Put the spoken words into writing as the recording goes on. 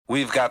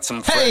We've got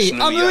some fresh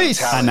new I'm young Luis.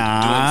 talent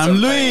And doing I'm some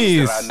Luis.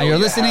 things that I know And you're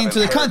you listening to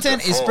the haven't heard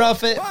Content is before.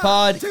 Profit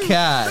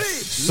podcast.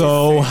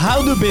 So,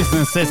 how do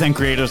businesses and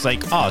creators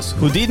like us,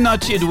 who did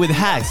not cheat with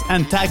hacks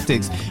and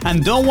tactics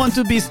and don't want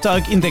to be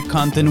stuck in the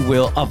content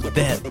wheel of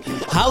death,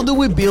 how do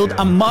we build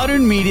a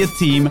modern media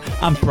team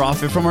and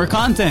profit from our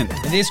content?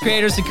 These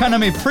creators'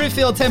 economy,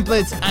 pre-filled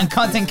templates, and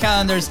content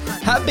calendars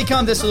have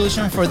become the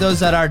solution for those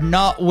that are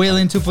not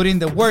willing to put in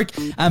the work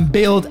and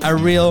build a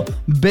real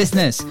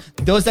business.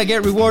 Those that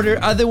get rewarded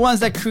are the ones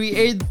that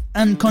create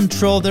and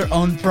control their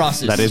own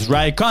process. That is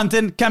right.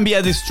 Content can be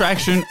a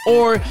distraction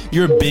or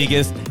your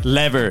biggest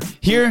lever.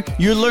 Here,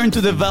 you learn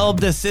to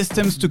develop the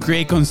systems to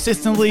create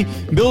consistently,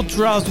 build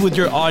trust with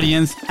your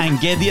audience, and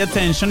get the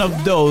attention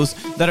of those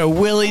that are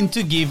willing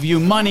to give you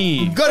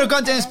money. Go to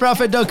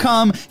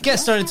contentisprofit.com, get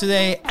started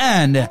today,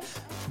 and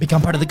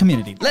become part of the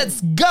community.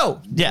 Let's go!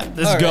 Yeah,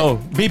 let's All go.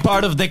 right. Be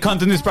part of the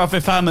Content is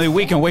Profit family.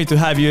 We can't wait to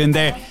have you in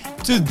there.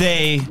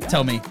 Today,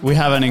 Tell me. we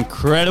have an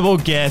incredible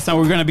guest, and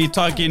we're going to be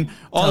talking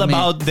all Tell me.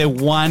 about the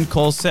one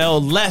call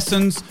sale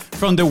lessons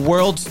from the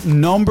world's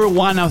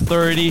 #1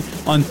 authority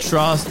on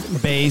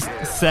trust-based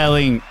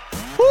selling.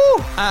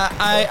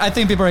 I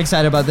think people are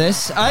excited about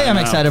this. I am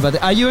know. excited about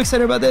this. Are you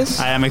excited about this?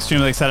 I am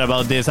extremely excited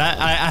about this. I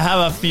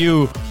have a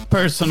few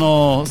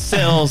personal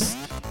sales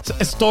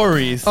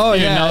stories, Oh,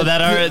 yeah.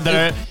 that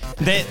are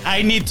that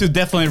I need to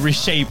definitely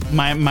reshape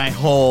my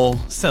whole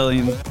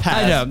selling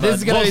path. I know. This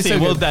is but going to be see. so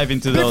We'll good. dive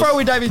into those. Before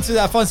we dive into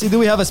that, Fonzie, do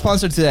we have a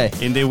sponsor today?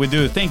 Indeed, we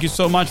do. Thank you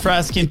so much for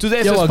asking.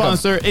 Today's You're welcome.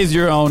 sponsor is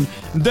your own,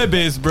 The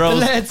Biz Bros.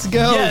 Let's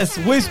go. Yes,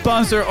 we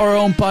sponsor our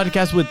own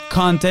podcast with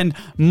content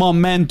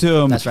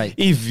momentum. That's right.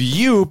 If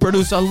you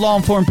produce a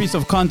long-form piece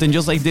of content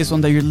just like this one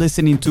that you're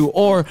listening to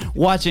or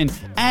watching,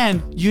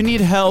 and you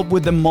need help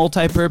with the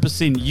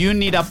multi-purposing, you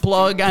need a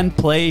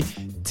plug-and-play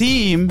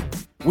team,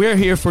 we're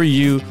here for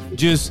you.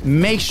 Just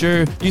make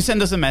sure you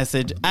send us a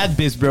message at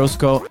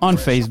BizBrosco on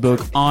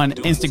Facebook, on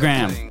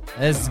Instagram.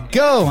 Let's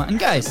go. And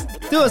guys,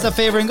 do us a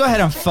favor and go ahead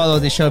and follow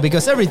the show,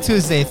 because every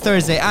Tuesday,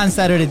 Thursday, and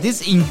Saturday,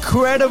 these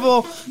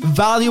incredible,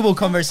 valuable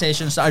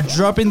conversations are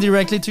dropping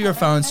directly to your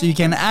phone, so you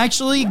can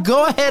actually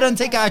go ahead and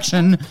take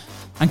action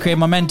and create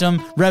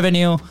momentum,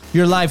 revenue,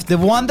 your life. The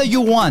one that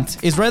you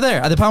want is right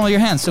there at the palm of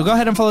your hand. So go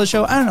ahead and follow the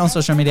show and on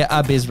social media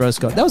at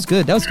BizBrosco. That was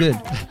good. That was good.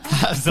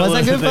 Absolutely.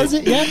 Was that good,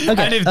 Fuzzy? Yeah?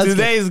 Okay. And if That's good.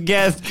 today's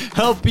guest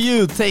help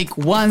you take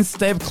one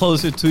step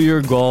closer to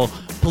your goal,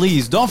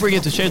 please don't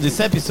forget to share this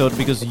episode,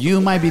 because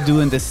you might be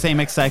doing the same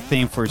exact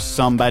thing for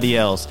somebody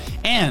else.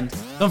 And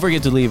don't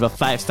forget to leave a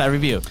 5-star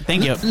review.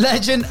 Thank you.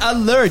 Legend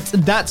alert.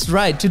 That's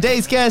right.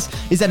 Today's guest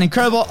is an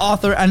incredible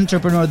author and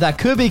entrepreneur that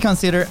could be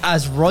considered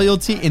as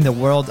royalty in the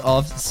world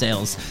of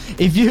sales.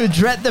 If you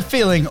dread the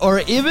feeling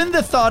or even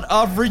the thought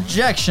of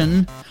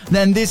rejection,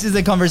 then this is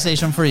the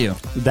conversation for you.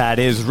 That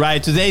is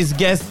right. Today's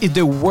guest is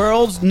the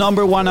world's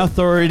 #1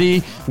 authority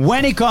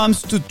when it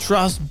comes to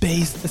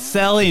trust-based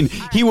selling.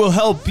 He will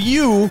help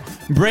you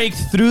break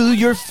through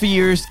your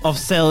fears of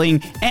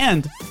selling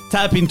and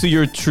tap into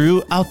your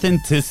true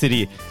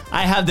authenticity.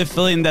 I have the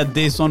feeling that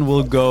this one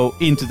will go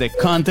into the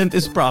Content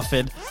is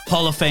Profit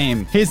Hall of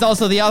Fame. He's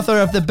also the author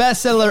of the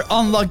bestseller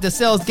Unlock the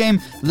Sales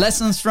Game,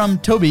 Lessons from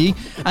Toby,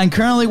 and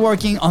currently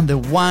working on the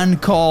One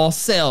Call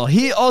Sale.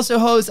 He also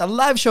hosts a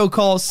live show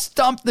called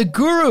Stomp the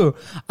Guru.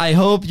 I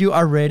hope you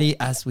are ready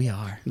as we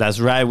are. That's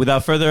right.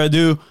 Without further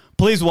ado,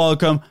 please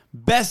welcome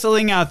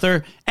best-selling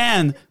author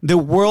and the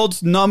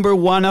world's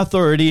 #1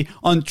 authority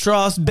on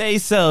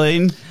trust-based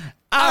selling,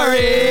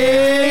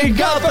 Ari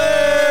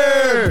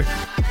Gopper!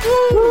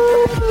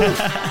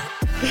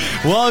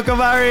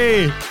 Welcome,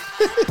 Ari.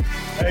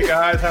 Hey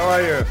guys, how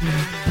are you?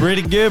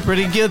 Pretty good,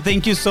 pretty good.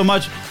 Thank you so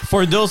much.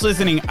 For those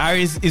listening,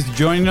 Ari is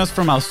joining us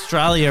from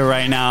Australia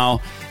right now.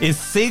 It's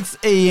 6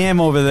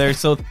 a.m. over there.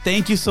 So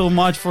thank you so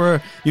much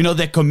for,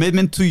 the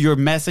commitment to your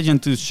message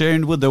and to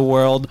sharing with the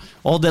world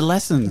all the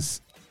lessons.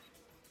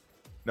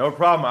 No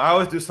problem. I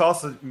always do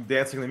salsa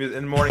dancing in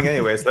the morning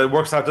anyway, so that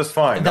works out just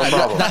fine. No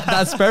problem.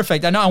 That's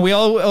perfect. I know. And we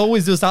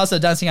always do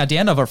salsa dancing at the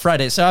end of our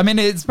Friday. So, I mean,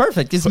 it's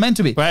perfect. It's meant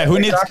to be. Right? Who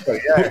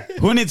Exactly, yeah.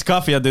 who needs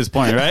coffee at this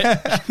point, right?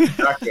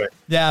 Exactly.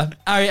 Yeah,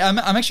 Ari,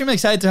 I'm extremely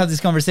excited to have this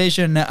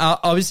conversation.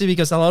 Obviously,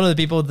 because a lot of the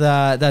people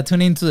that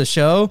tune into the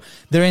show,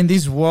 they're in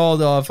this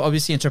world of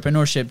obviously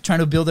entrepreneurship, trying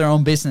to build their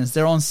own business,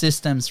 their own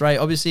systems, right?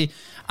 Obviously,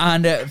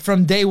 and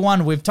from day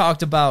one, we've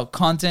talked about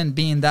content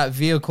being that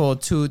vehicle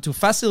to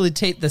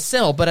facilitate the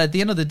sale. But at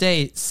the end of the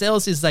day,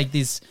 sales is like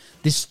this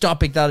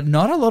topic that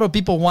not a lot of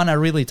people want to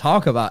really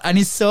talk about, and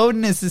it's so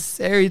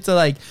necessary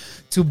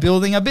to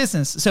building a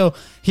business. So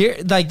here,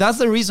 that's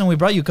the reason we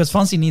brought you, because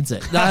Fonzie needs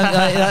it.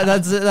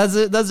 That's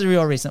the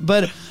real reason.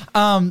 But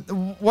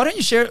why don't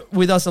you share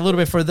with us a little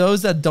bit, for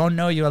those that don't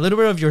know you, a little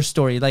bit of your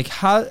story? Like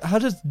how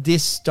does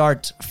this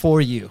start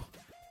for you?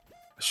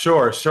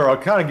 Sure. I'll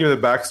kind of give you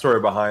the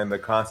backstory behind the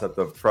concept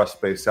of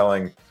trust-based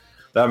selling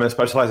that I've been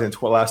specializing in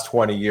the last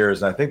 20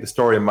 years. And I think the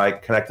story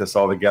might connect us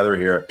all together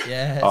here.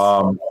 Yes.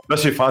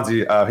 Especially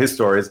Fonzie, his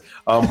stories.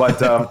 But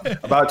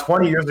about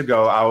 20 years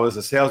ago, I was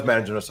a sales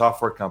manager in a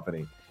software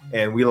company.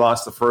 and we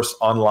launched the first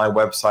online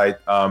website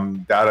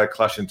data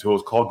collection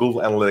tools called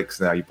Google Analytics.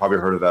 Now, you probably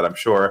heard of that, I'm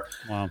sure.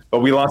 Wow. But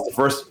we launched the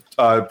first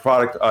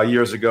product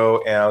years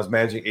ago, and I was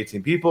managing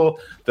 18 people.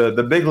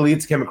 The big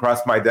leads came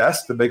across my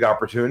desk, the big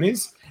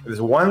opportunities.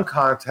 There's one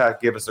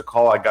contact gave us a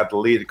call. I got the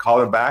lead,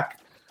 called him back.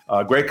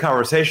 Great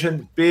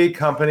conversation, big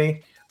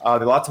company. There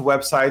are lots of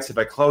websites. If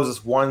I close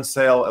this one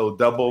sale, it will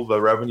double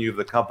the revenue of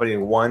the company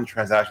in one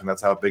transaction.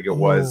 That's how big it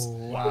was.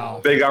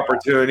 Wow. Big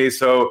opportunity.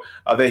 So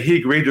he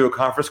agreed to a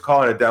conference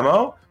call and a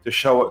demo to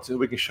show it, so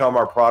we can show him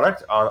our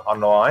product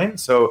on the line.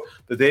 So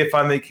the day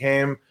finally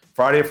came,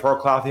 Friday at 4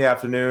 o'clock in the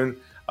afternoon.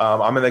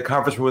 I'm in the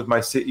conference room with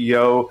my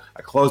CEO.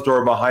 I closed the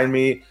door behind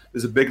me.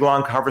 There's a big,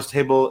 long conference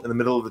table in the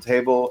middle of the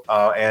table,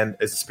 and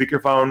it's a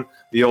speakerphone,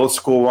 the old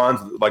school ones,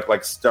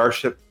 like Star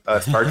Trek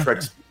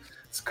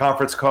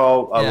conference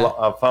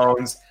call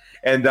phones.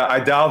 And I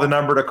dial the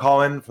number to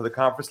call in for the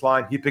conference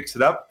line. He picks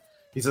it up.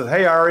 He says,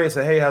 "Hey, Ari." I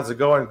said, "Hey, how's it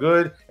going?"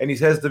 "Good." And he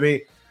says to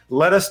me,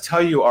 "Let us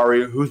tell you,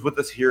 Ari, who's with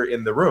us here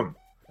in the room."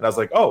 And I was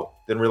like, "Oh,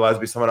 didn't realize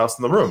there'd be someone else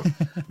in the room."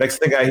 Next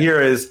thing I hear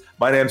is,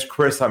 "My name's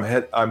Chris. I'm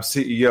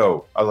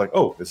CEO." I was like,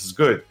 "Oh, this is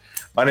good."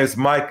 "My name's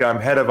Mike. I'm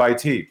head of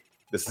IT."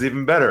 This is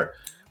even better.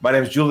 "My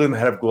name's Julie. I'm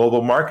head of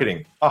global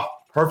marketing." Oh,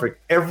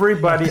 perfect.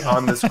 Everybody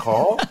on this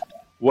call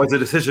was a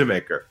decision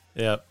maker.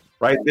 Yep.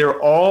 Right? They're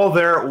all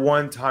there at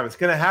one time. It's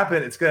going to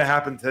happen. It's going to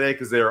happen today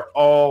because they're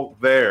all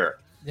there.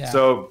 Yeah.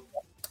 So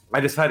I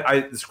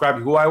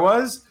described who I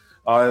was,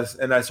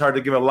 and I started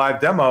to give a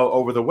live demo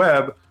over the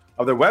web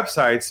of their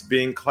websites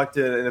being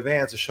collected in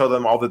advance to show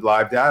them all the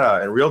live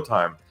data in real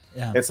time.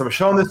 Yeah. And so I'm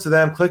showing this to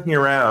them, clicking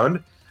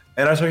around,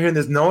 and I start hearing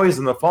this noise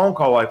in the phone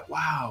call like,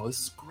 "Wow, this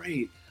is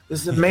great.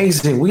 This is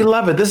amazing. We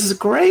love it. This is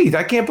great.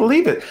 I can't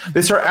believe it."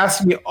 They start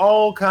asking me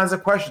all kinds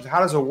of questions.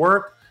 How does it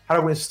work? How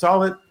do we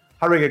install it?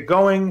 How do we get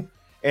going?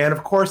 And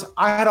of course,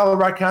 I had all the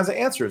right kinds of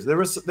answers. There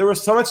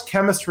was so much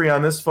chemistry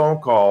on this phone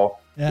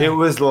call. Yeah. It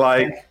was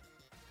like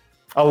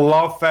a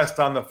love fest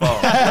on the phone.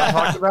 You know what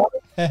I'm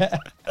talking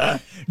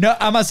about? No,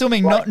 I'm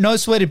assuming no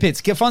sweaty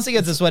pits. Fonzie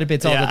gets the sweaty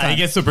pits all the Yeah, time. I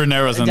get super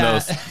nervous on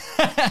those.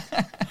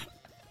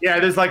 Yeah,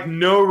 there's like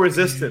no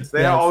resistance.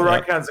 They had all the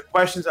right kinds of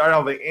questions.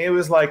 It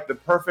was like the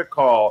perfect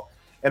call.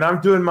 And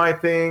I'm doing my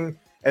thing.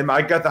 And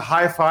I got the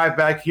high five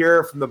back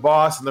here from the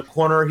boss in the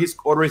corner. He's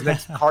ordering his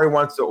next car he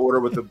wants to order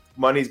with the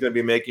money he's going to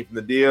be making from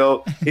the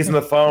deal. He's on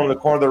the phone in the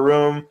corner of the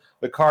room,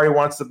 the car he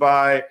wants to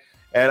buy.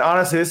 And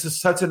honestly, this is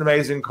such an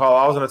amazing call.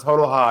 I was on a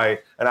total high.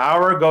 An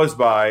hour goes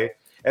by,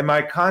 and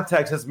my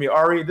contact says to me,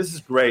 "Ari, this is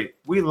great.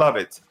 We love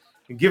it.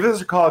 Give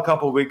us a call a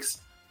couple of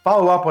weeks,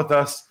 follow up with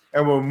us,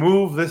 and we'll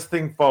move this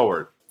thing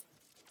forward."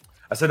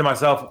 I said to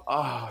myself,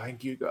 "Oh,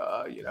 thank you,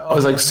 God." I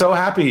was like so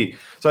happy.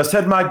 So I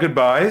said my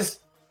goodbyes.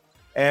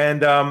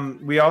 And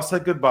we all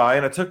said goodbye,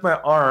 and I took my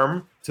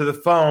arm to the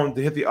phone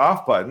to hit the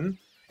off button.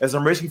 As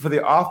I'm reaching for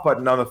the off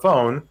button on the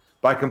phone,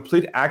 by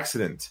complete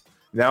accident,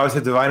 now it's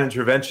a divine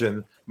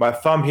intervention, my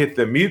thumb hit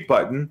the mute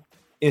button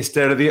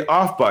instead of the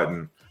off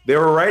button. They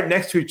were right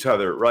next to each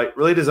other, right?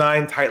 Really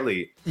designed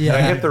tightly. Yeah.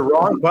 And I hit the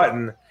wrong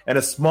button, and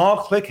a small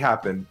click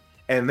happened,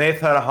 and they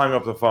thought I hung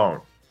up the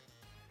phone.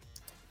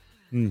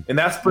 In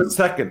that split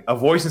second, a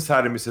voice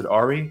inside of me said,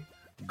 "Ari,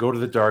 go to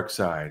the dark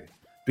side.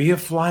 Be a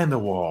fly in the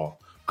wall.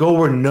 Go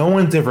where no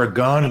one's ever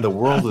gone in the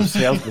world of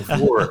sales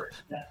before.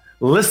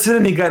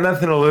 Listen, you got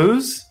nothing to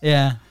lose."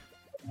 Yeah.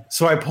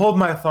 So I pulled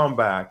my phone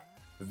back.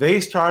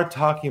 They started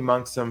talking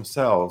amongst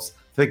themselves,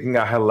 thinking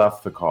I had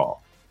left the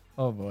call.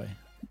 Oh boy.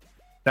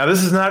 Now,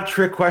 this is not a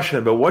trick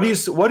question, but what do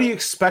you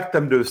expect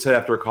them to have said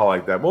after a call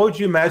like that? What would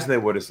you imagine they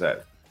would have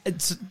said?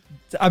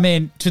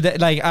 Today,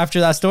 like after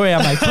that story,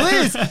 I'm like,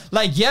 please,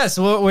 like, yes,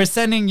 we're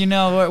sending,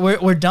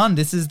 we're done.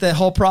 This is the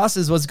whole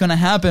process. What's going to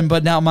happen?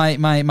 But now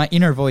my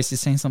inner voice is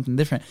saying something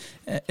different.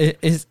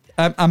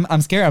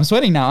 I'm scared. I'm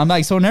sweating now. I'm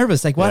like so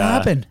nervous. Like, what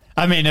happened?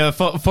 I mean,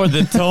 for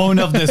the tone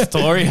of the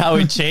story, how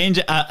it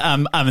changed,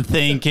 I'm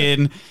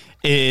thinking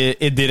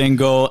it didn't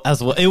go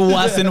as well. It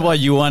wasn't what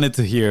you wanted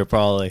to hear,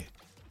 probably.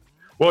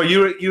 Well,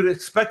 you'd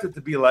expect it to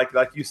be like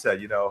you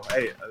said,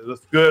 hey,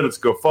 let's good, let's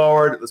go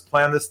forward, let's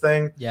plan this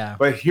thing. Yeah.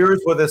 But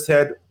here's what they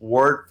said,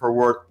 word for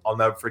word. I'll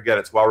never forget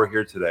it. It's why we're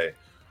here today.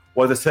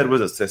 What they said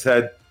was this. They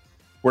said,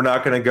 "We're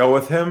not going to go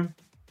with him.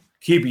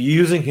 Keep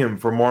using him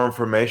for more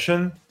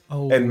information,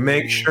 and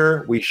make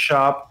sure we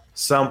shop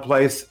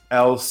someplace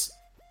else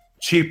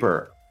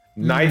cheaper."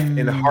 Knife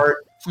in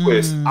heart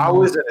twist. I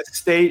was in a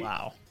state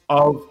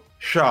of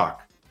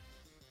shock.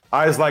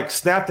 I was like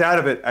snapped out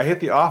of it. I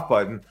hit the off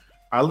button.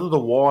 I looked at the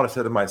wall and I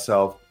said to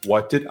myself,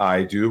 what did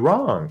I do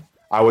wrong?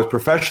 I was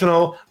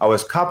professional. I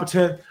was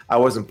competent. I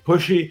wasn't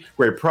pushy.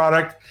 Great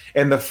product.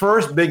 And the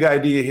first big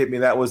idea hit me.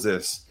 That was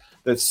this,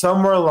 that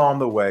somewhere along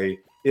the way,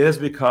 it has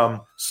become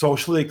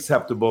socially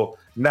acceptable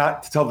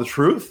not to tell the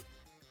truth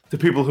to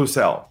people who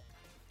sell,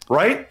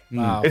 right?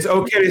 Wow. It's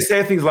okay to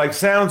say things like,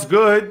 "Sounds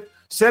good.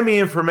 Send me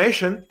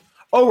information."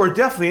 "Oh, we're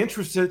definitely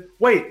interested."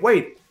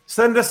 Wait.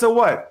 Send us a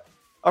what?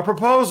 A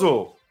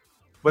proposal.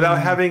 Without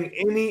having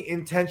any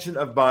intention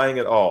of buying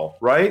at all,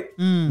 right?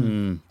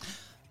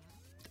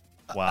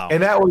 Wow.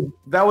 And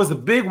that was a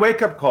big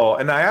wake up call.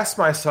 And I asked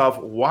myself,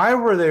 why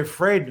were they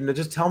afraid to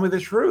just tell me the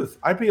truth?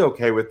 I'd be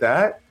okay with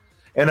that.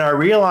 And I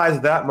realized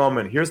at that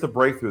moment, here's the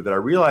breakthrough, that I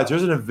realized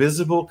there's an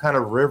invisible kind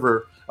of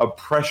river of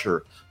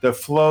pressure that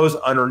flows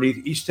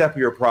underneath each step of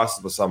your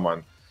process with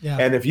someone. Yeah.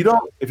 And if you're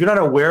not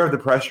aware of the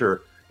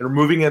pressure and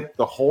removing it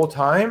the whole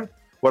time,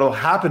 what'll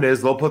happen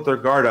is they'll put their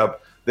guard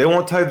up. They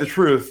won't tell you the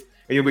truth,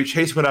 and you'll be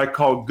chasing what I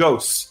call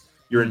ghosts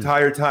your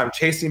entire time,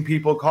 chasing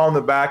people, calling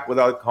them back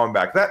without calling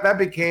back. That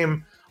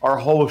became our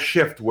whole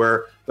shift,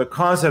 where the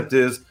concept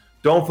is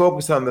don't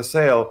focus on the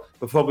sale,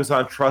 but focus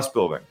on trust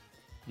building.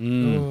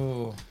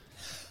 Ooh.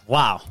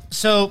 Wow.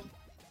 So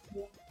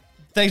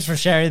thanks for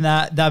sharing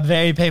that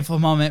very painful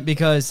moment,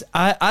 because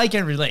I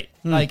can relate.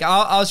 Like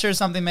I'll share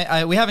something.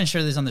 We haven't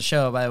shared this on the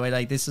show, by the way.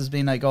 Like this has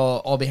been like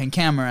all behind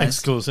cameras.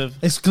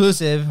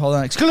 Exclusive. Hold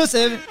on.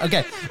 Exclusive.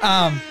 Okay.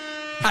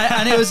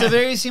 And it was a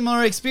very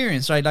similar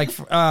experience, right? Like,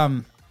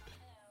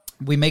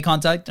 we made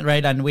contact,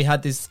 right? And we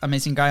had this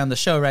amazing guy on the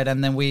show, right?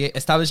 And then we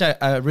established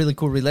a really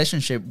cool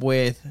relationship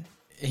with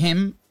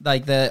him,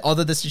 like the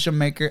other decision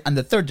maker and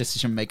the third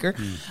decision maker.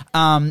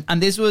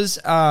 And this was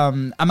a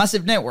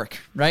massive network,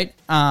 right?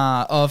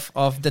 Of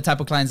the type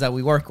of clients that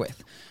we work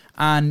with.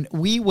 And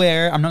we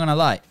were, I'm not going to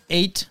lie,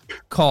 8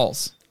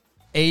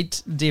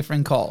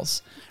 different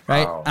calls,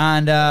 right? Wow.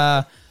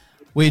 And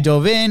we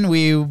dove in,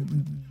 we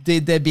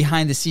did the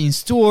behind the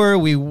scenes tour.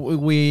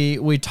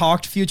 We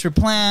talked future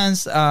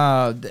plans.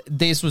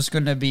 This was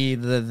going to be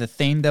the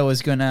thing that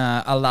was going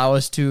to allow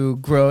us to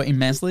grow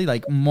immensely,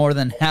 like more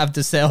than half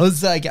the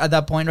sales, like at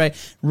that point, right?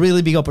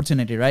 Really big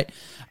opportunity, right?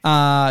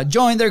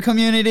 Join their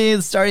community,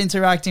 start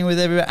interacting with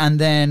everyone, and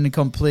then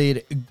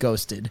complete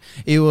ghosted.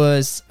 It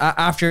was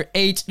after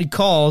 8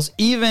 calls,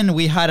 even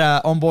we had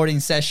a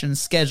onboarding session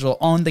scheduled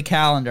on the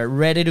calendar,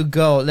 ready to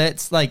go.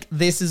 This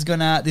is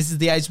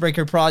the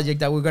icebreaker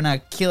project that we're gonna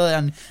kill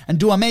it and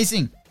do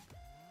amazing.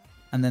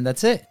 And then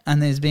that's it.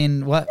 And it's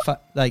been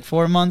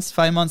 5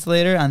 months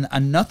later,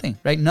 and nothing,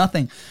 right?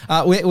 Nothing.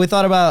 We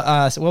thought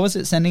about what was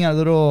it? Sending a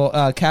little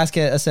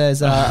casket that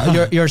says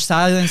your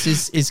silence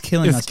is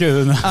killing us.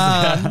 Killing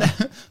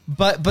us.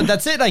 But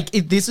that's it. Like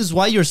this is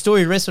why your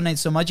story resonates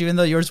so much, even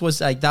though yours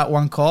was like that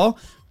one call.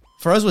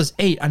 For us was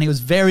 8, and it was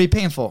very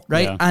painful,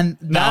 right? Yeah. And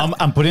now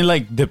I'm putting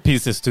like the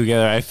pieces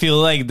together. I feel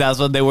like that's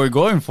what they were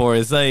going for.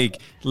 It's like,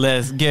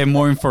 let's get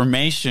more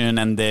information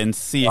and then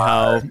see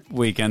how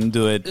we can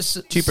do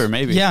it cheaper,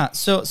 maybe. Yeah.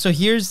 So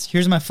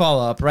here's my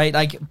follow up, right?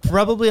 Like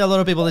probably a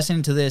lot of people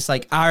listening to this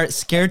like are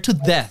scared to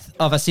death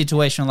of a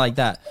situation like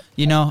that.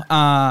 You know,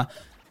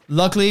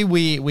 luckily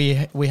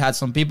we had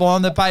some people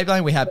on the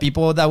pipeline. We had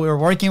people that we were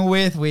working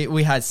with.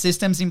 We had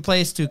systems in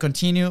place to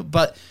continue,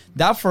 but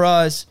that for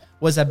us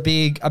was a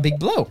big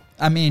blow.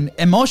 I mean,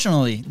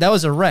 emotionally, that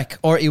was a wreck,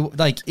 or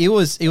it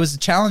was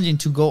challenging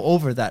to go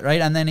over that, right?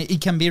 And then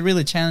it can be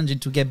really challenging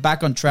to get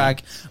back on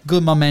track,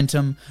 good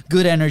momentum,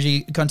 good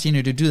energy,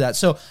 continue to do that.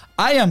 So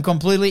I am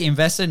completely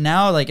invested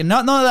now. Like,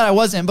 not that I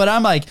wasn't, but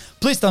I'm like,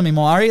 please tell me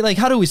more, Ari. Like,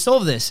 how do we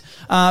solve this?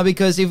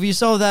 Because if you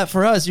solve that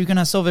for us, you're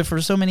gonna solve it for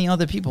so many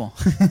other people.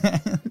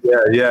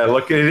 Yeah.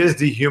 Look, it is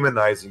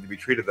dehumanizing to be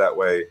treated that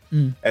way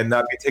and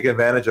not be taken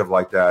advantage of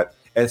like that,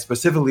 and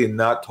specifically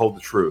not told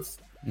the truth.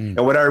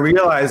 And when I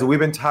realized that we've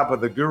been taught by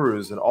the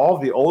gurus and all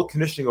the old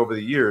conditioning over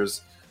the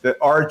years that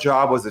our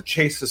job was to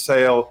chase the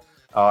sale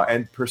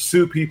and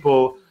pursue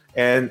people,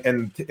 and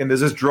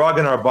there's this drug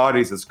in our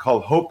bodies, it's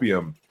called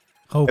hopium.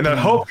 And that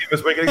hopium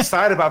is we get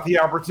excited about the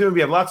opportunity.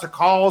 We have lots of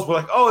calls. We're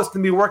like, oh, it's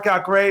going to work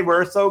out great.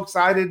 We're so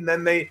excited. And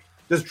then they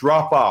just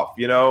drop off,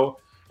 you know?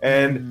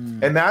 And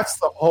that's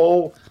the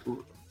whole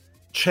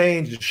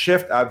change and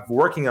shift I've been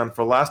working on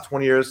for the last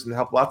 20 years, and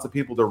help lots of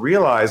people to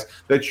realize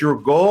that your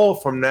goal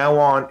from now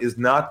on is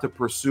not to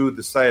pursue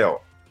the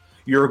sale.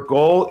 Your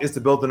goal is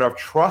to build enough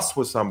trust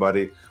with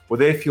somebody where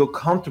they feel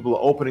comfortable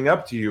opening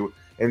up to you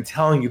and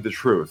telling you the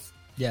truth.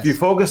 Yes. If you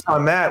focus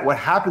on that, what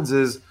happens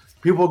is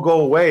people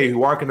go away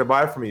who aren't going to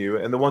buy from you,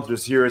 and the ones that are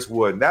serious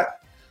would. And that's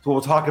what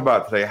we'll talk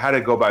about today, how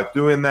to go about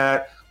doing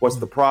that, what's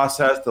the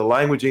process, the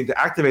languaging to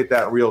activate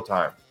that in real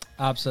time.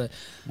 Absolutely.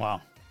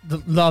 Wow.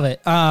 Love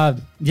it.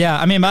 Yeah,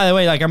 I mean, by the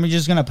way, like I'm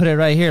just gonna put it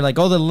right here. Like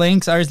all the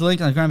links, Ari's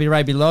links are gonna be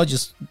right below.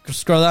 Just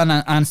scroll down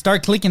and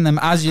start clicking them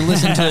as you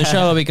listen to the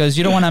show, because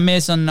you don't want to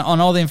miss on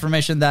all the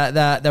information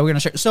that we're gonna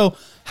share. So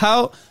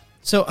how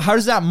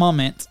does that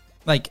moment?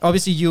 Like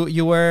obviously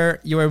you were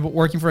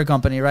working for a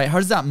company, right? How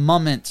does that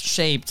moment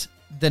shaped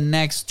the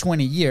next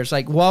 20 years?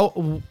 Like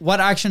what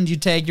action did you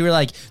take? You were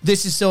like,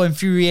 this is so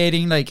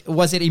infuriating. Like,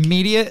 was it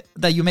immediate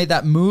that you made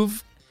that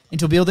move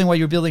into building what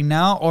you're building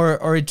now,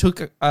 or it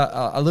took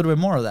a little bit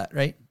more of that,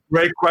 right?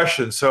 Great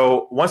question.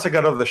 So once I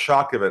got over the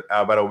shock of it,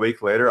 about a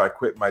week later, I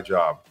quit my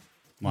job.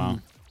 Wow.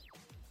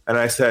 And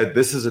I said,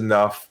 this is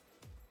enough.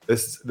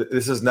 This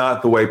is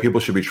not the way people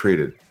should be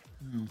treated.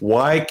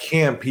 Why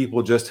can't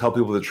people just tell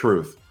people the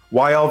truth?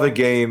 Why all the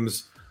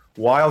games?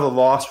 Why all the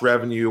lost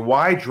revenue?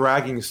 Why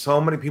dragging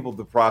so many people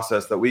through the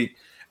process that we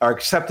are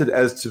accepted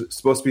as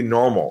supposed to be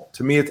normal?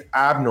 To me, it's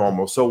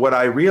abnormal. So what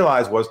I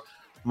realized was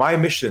my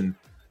mission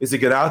is to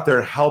get out there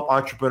and help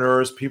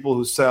entrepreneurs, people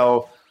who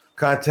sell,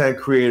 content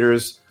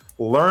creators,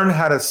 learn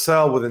how to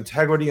sell with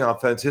integrity and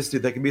authenticity.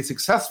 They can be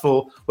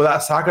successful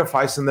without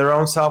sacrificing their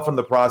own self in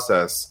the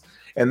process.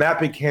 And that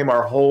became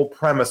our whole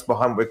premise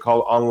behind what we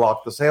call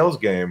Unlock the Sales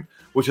Game,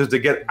 which is to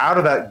get out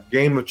of that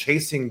game of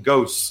chasing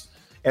ghosts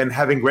and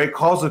having great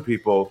calls with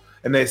people,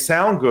 and they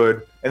sound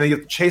good, and then you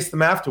have to chase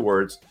them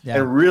afterwards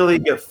and really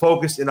get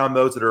focused in on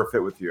those that are a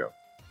fit with you.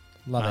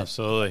 Love it.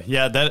 Absolutely.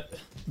 Yeah,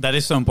 that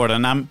is so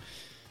important.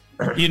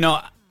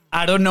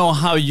 I don't know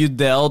how you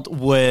dealt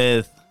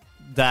with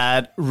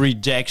that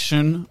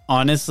rejection,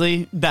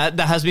 honestly. That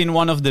has been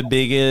one of the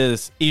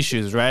biggest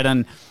issues, right?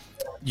 And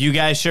you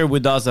guys shared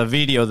with us a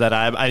video that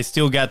I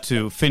still got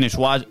to finish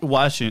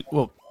watching,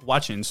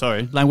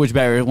 language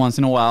barrier once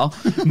in a while.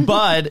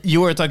 But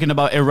you were talking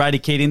about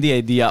eradicating the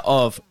idea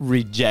of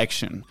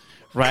rejection,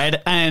 right?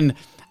 And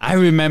I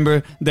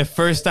remember the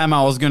first time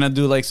I was going to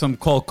do like some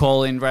cold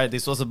calling, right?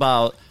 This was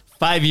about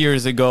 5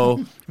 years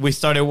ago. We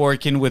started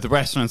working with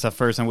restaurants at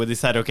first, and we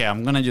decided, okay,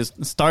 I'm going to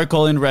just start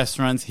calling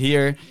restaurants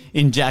here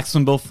in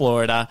Jacksonville,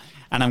 Florida,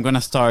 and I'm going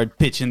to start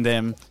pitching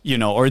them,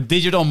 or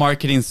digital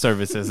marketing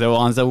services, the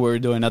ones that we're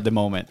doing at the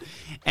moment.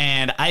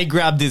 And I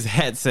grabbed this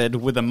headset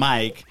with a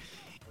mic,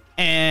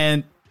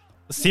 and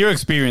zero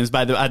experience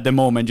at the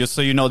moment, just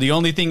so you know. The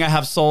only thing I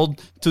have sold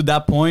to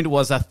that point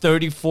was a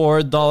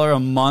 $34 a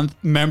month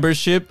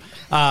membership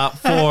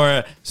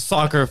for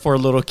soccer for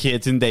little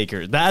kids in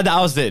daycare. That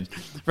was it,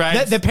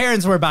 right? The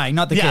parents were buying,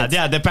 not the kids.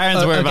 Yeah, the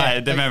parents were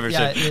buying the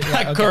membership.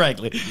 Okay.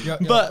 Correctly.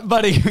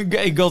 But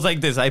it goes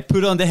like this. I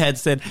put on the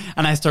headset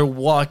and I start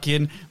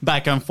walking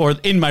back and forth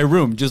in my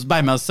room just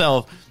by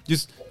myself,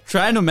 just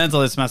trying to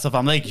mentalist myself.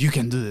 I'm like, you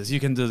can do this.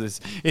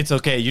 It's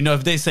okay.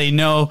 If they say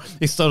no,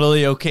 it's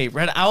totally okay.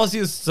 Right? I was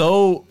just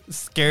so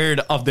scared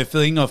of the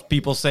feeling of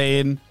people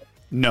saying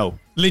no,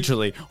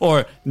 literally,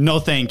 or no,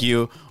 thank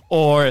you,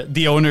 or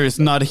the owner is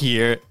not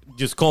here,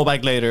 just call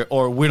back later,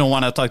 or we don't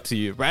want to talk to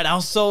you. Right? I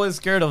was so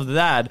scared of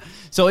that.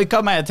 So it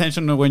caught my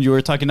attention when you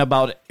were talking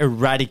about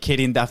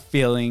eradicating that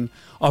feeling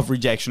of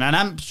rejection. And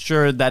I'm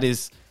sure that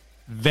is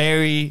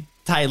very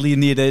tightly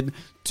needed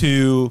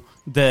to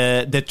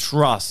the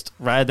trust,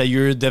 right, that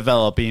you're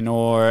developing,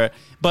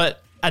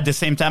 but at the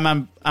same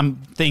time I'm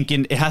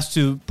thinking it has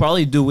to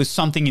probably do with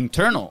something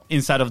internal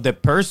inside of the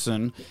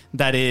person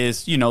that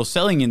is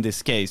selling in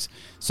this case.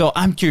 So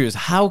I'm curious,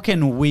 how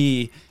can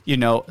we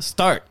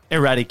start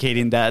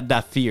eradicating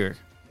that fear?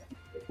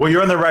 Well,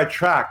 you're on the right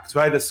track. So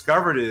what I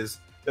discovered is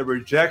that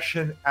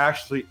rejection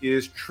actually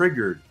is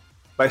triggered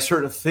by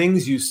certain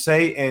things you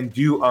say and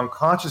do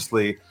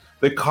unconsciously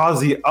that cause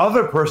the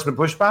other person to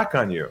push back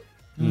on you.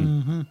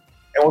 Mm-hmm.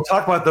 And we'll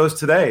talk about those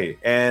today.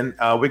 And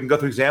we can go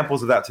through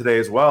examples of that today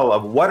as well,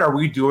 of what are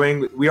we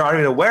doing we aren't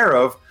even aware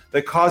of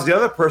that cause the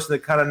other person to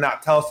kind of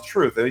not tell us the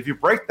truth. And if you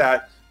break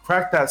that,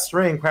 crack that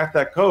string, crack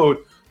that code,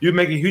 you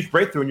make a huge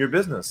breakthrough in your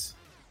business.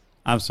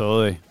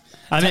 Absolutely.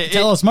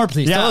 Tell us more,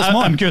 please. Tell us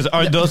more. I'm curious.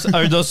 Are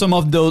those some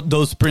of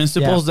those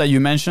principles that you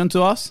mentioned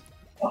to us?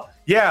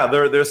 Yeah,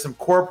 there's some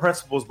core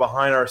principles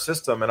behind our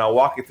system, and I'll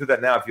walk you through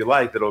that now if you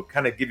like. That'll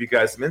kind of give you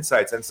guys some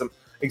insights and some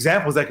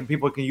examples that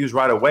people can use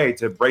right away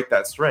to break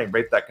that string,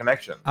 break that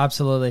connection.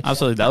 Absolutely.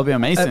 That would be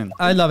amazing.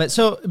 I love it.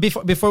 So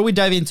before we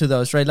dive into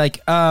those, right?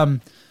 Like,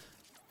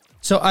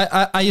 so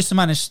I used to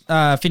manage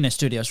fitness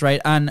studios,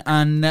 right?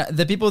 And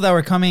the people that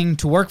were coming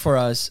to work for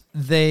us,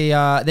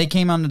 they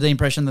came under the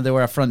impression that they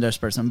were a front desk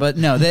person, but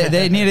no,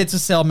 they needed to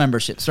sell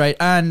memberships, right?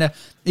 And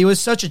it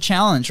was such a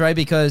challenge, right?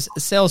 Because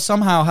sales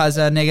somehow has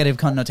a negative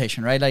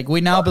connotation, right? Like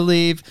we now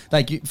believe,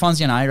 like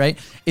Fonzie and I, right?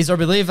 Is our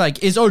belief,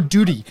 like it's our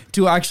duty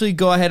to actually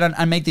go ahead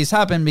and make this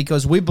happen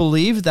because we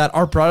believe that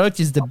our product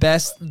is the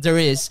best there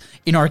is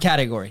in our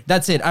category.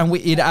 That's it. And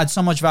it adds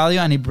so much value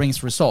and it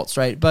brings results,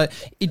 right? But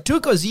it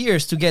took us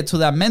years to get to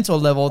that mental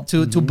level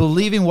to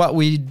believe in what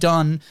we've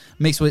done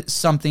mixed with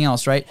something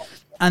else, right?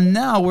 And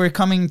now we're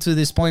coming to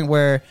this point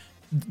where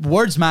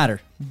words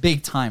matter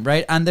big time,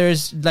 right? And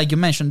there's, like you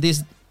mentioned,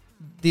 these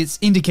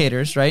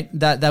indicators, right,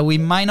 that we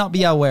might not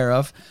be aware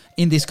of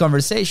in these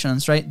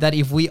conversations, right, that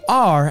if we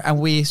are and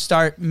we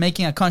start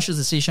making a conscious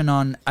decision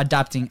on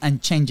adapting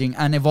and changing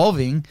and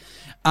evolving,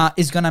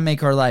 it's going to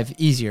make our life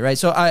easier, right?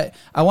 So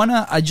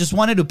I just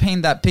wanted to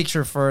paint that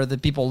picture for the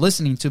people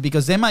listening to,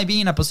 because they might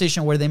be in a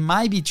position where they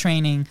might be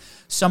training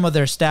some of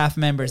their staff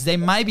members. They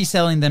might be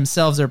selling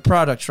themselves their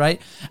products,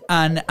 right?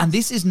 And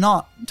this is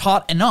not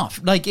taught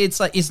enough. Like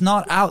it's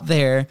not out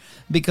there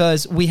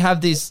because we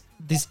have this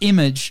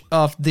image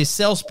of the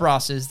sales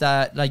process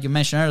that, like you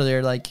mentioned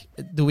earlier, like,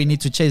 do we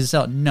need to chase this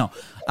out? No.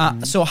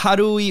 So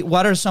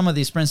what are some of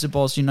these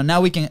principles?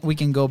 Now we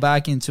can go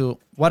back into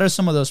what are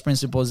some of those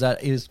principles that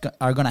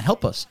are going to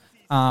help us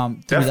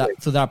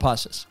through that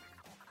process?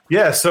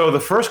 Yeah. So the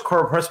first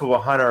core principle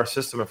behind our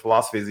system and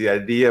philosophy is the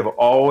idea of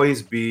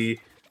always be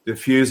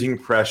diffusing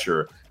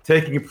pressure,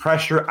 taking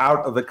pressure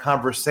out of the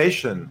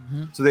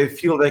conversation so they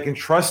feel they can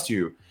trust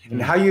you.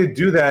 And how you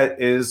do that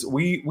is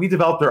we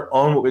developed our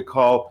own what we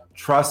call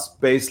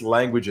trust-based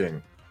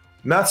languaging,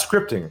 not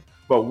scripting,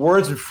 but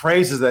words and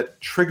phrases that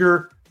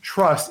trigger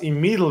trust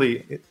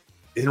immediately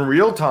in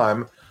real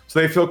time so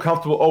they feel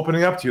comfortable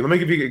opening up to you. Let me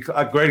give you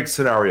a great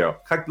scenario,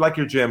 like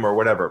your gym or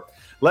whatever.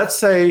 Let's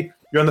say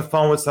you're on the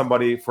phone with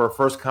somebody for a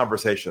first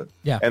conversation,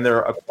 and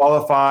they're a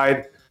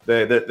qualified,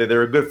 they're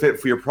a good fit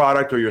for your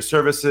product or your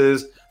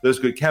services. There's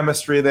good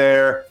chemistry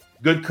there,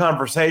 good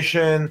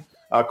conversation.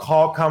 A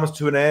call comes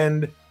to an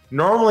end.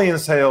 Normally in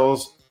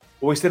sales,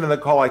 when we sit in the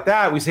call like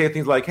that, we say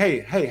things like, hey,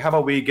 how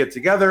about we get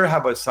together? How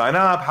about sign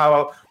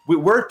up?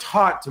 We're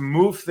taught to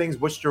move things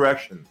which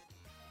direction?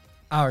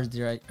 Towards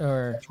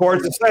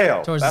the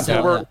sale. That's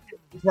our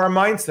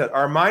mindset.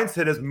 Our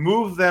mindset is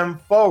move them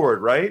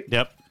forward, right?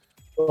 Yep.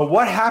 But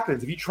what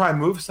happens if you try and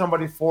move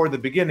somebody forward at the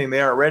beginning,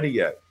 they aren't ready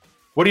yet?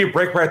 What do you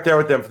break right there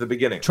with them for the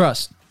beginning?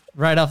 Trust,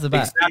 right off the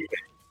bat. Exactly.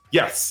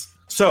 Yes.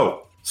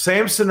 So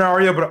same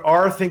scenario, but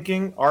our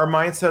thinking, our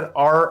mindset,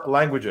 our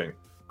languaging.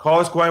 Call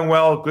is going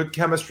well, good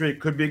chemistry,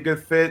 could be a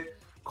good fit.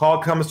 Call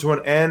comes to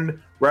an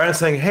end. Rather than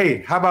saying,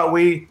 hey, how about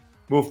we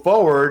move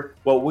forward?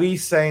 What we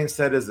say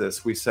instead is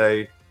this. We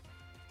say,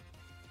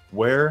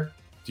 where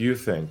do you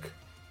think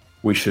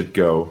we should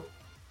go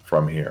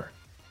from here?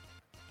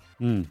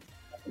 And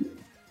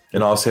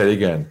I'll say it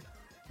again.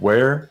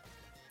 Where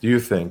do you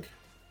think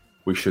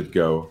we should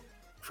go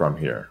from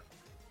here?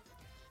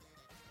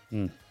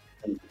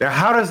 Now,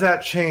 how does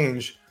that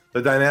change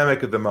the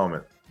dynamic of the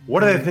moment?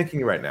 What are they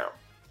thinking right now?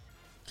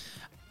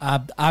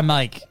 I'm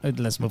like,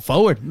 let's move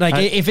forward. Like,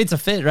 if it's a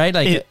fit, right?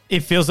 Like, it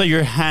feels like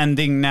you're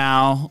handing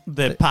now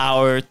the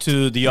power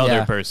to the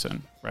other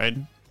person, right?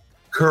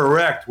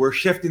 Correct. We're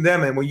shifting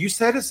them. And when you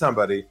say to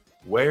somebody,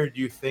 where do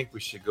you think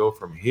we should go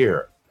from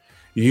here?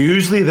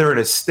 Usually they're in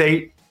a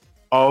state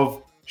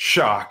of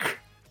shock.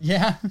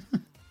 Yeah.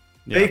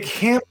 They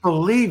can't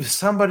believe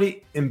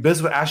somebody in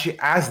business actually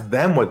asked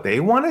them what they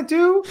want to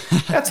do.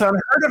 That's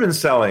unheard of in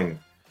selling.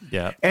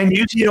 Yeah. And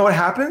usually, you know what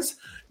happens?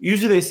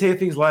 Usually they say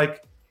things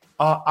like,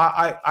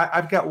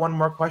 I've got one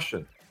more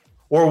question.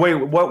 Or wait,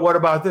 what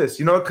about this?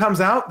 You know, it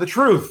comes out the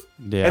truth.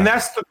 Yeah. And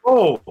that's the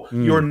goal.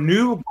 Your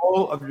new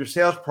goal of your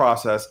sales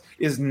process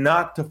is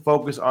not to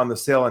focus on the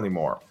sale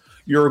anymore.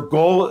 Your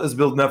goal is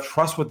build enough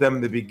trust with them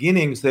in the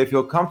beginning so they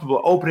feel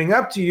comfortable opening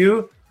up to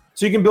you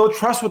so you can build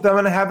trust with them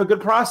and have a good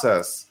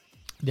process.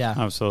 Yeah.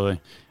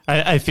 Absolutely.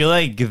 I feel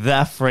like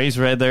that phrase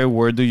right there,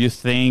 where do you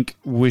think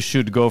we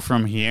should go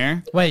from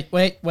here? Wait.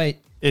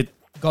 It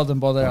Golden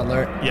boulder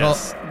alert.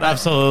 Yes,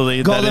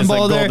 absolutely. Golden that is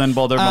boulder. a golden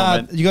boulder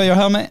moment. You got your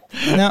helmet?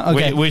 No?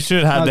 Okay. We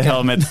should have the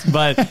helmets.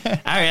 But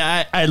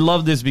I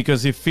love this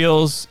because it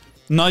feels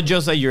not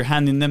just that you're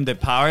handing them the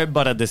power,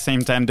 but at the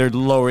same time, they're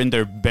lowering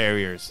their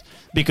barriers.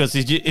 Because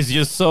it's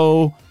just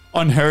so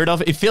unheard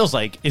of. It feels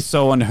like it's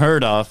so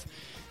unheard of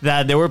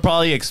that they were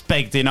probably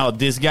expecting, oh,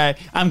 this guy,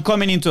 I'm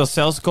coming into a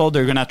sales call,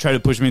 they're going to try to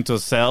push me into a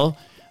sale.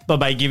 But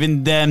by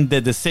giving them the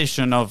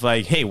decision of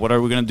like, hey, what are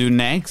we going to do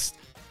next?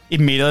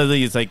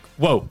 Immediately it's like,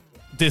 whoa,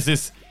 this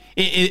is,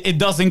 it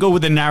doesn't go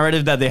with the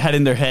narrative that they had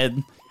in their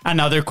head. And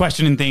now they're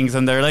questioning things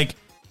and they're like,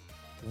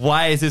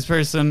 why is this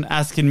person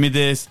asking me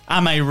this?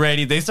 Am I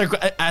ready? They start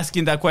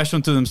asking that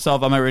question to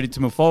themselves. Am I ready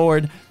to move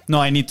forward? No,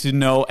 I need to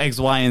know X,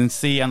 Y, and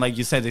Z. And like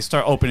you said, they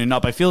start opening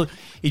up. I feel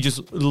it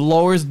just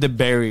lowers the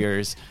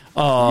barriers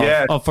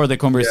for the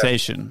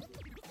conversation.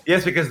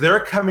 Yes, because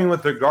they're coming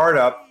with their guard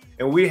up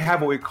and we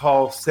have what we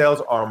call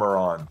sales armor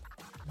on.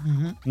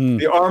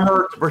 The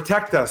armor to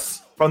protect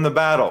us from the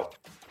battle.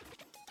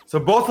 So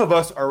both of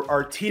us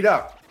are teed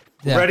up,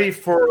 ready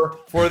for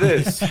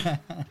this.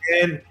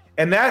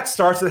 And that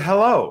starts at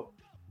hello.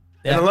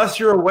 And unless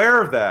you're aware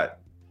of that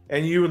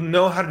and you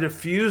know how to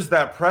diffuse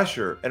that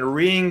pressure and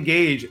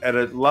re-engage at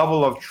a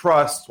level of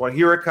trust, when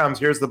here it comes,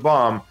 here's the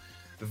bomb,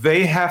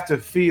 they have to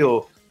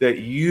feel that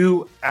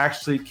you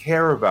actually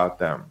care about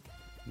them.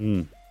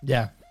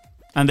 Yeah.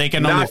 And they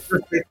can only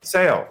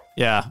sale.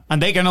 Yeah. And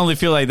they can only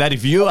feel like that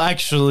if you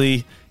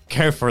actually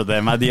care for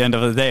them at the end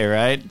of the day,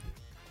 right?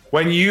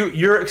 When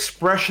your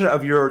expression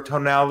of your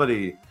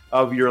tonality,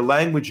 of your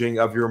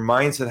languaging, of your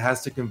mindset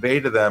has to convey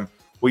to them,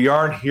 we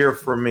aren't here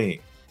for me.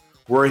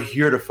 We're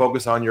here to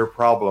focus on your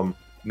problem,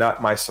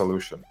 not my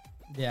solution.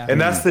 Yeah. And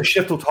that's the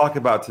shift we'll talk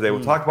about today.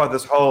 We'll talk about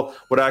this whole,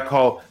 what I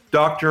call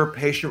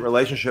doctor-patient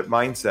relationship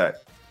mindset,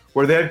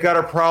 where they've got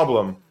a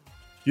problem,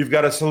 you've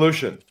got a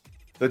solution.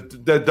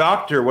 The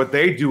doctor, what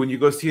they do when you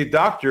go see a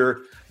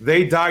doctor,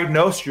 they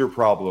diagnose your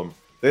problem.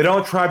 They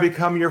don't try to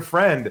become your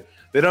friend.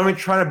 They don't even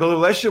try to build a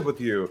relationship with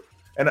you.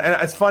 And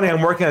it's funny,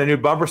 I'm working on a new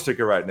bumper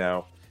sticker right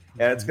now.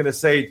 And it's going to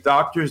say,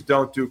 doctors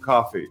don't do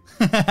coffee.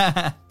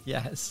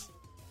 Yes.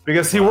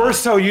 Because, see, we're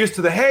so used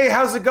to the, hey,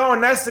 how's it going?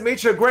 Nice to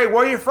meet you. Great.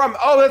 Where are you from?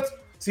 Oh,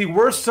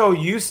 we're so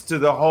used to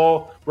the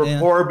whole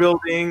rapport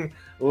building,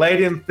 laid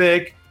in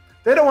thick.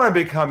 They don't want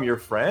to become your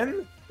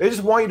friend. They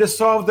just want you to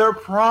solve their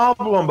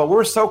problem. But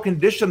we're so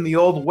conditioned the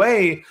old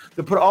way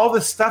to put all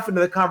this stuff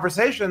into the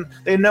conversation,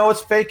 they know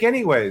it's fake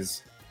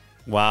anyways.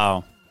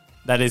 Wow.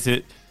 That is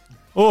it.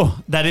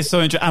 Oh, that is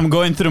so interesting. I'm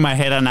going through my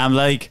head and I'm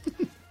like,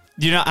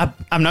 you know,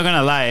 I'm not going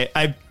to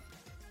lie.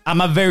 I'm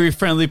a very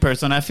friendly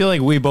person. I feel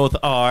like we both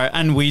are.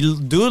 And we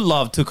do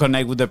love to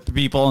connect with the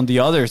people on the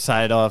other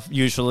side of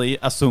usually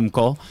a Zoom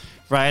call.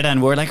 right?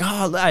 And we're like,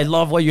 oh, I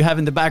love what you have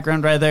in the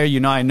background right there.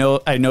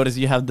 I noticed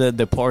you have the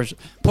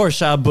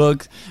Porsche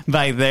book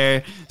back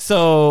there.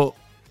 So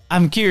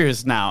I'm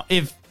curious now,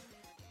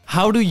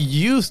 how do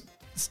you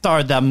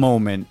start that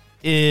moment?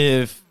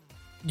 If,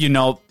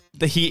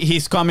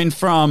 he's coming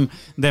from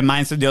the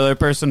mindset, the other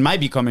person might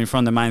be coming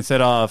from the mindset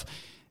of,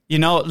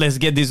 let's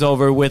get this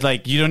over with.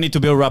 Like, you don't need to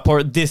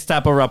build this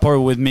type of rapport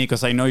with me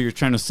because I know you're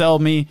trying to sell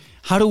me.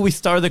 How do we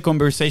start the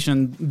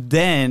conversation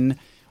then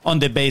on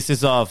the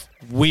basis of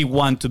we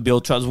want to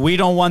build trust? We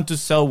don't want to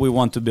sell. We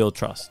want to build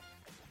trust.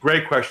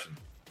 Great question.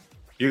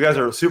 You guys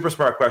are super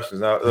smart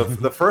questions. Now,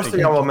 the first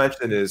thing I will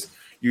mention is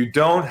you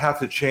don't have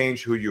to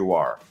change who you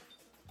are.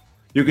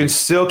 You can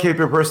still keep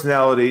your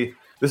personality.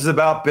 This is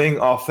about being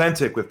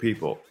authentic with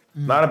people,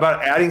 not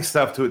about adding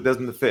stuff to it that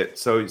doesn't fit.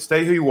 So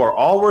stay who you are.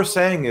 All we're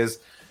saying is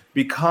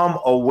become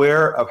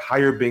aware of how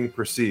you're being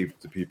perceived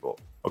to people,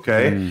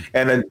 okay?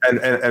 And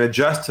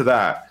adjust to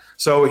that.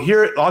 So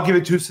here, I'll give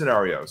you two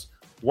scenarios.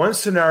 One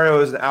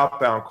scenario is an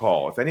outbound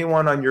call. If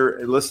anyone on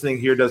your listening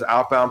here does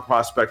outbound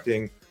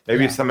prospecting,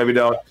 maybe some, maybe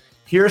don't.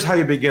 Here's how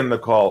you begin the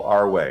call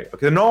our way.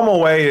 Okay, the normal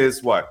way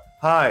is what?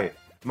 Hi,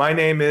 my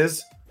name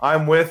is,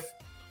 I'm with,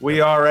 we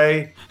are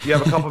a, you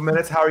have a couple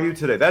minutes, how are you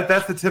today?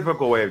 That's the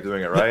typical way of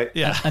doing it, right?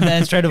 Yeah. And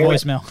then straight to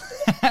voicemail.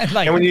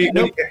 Like,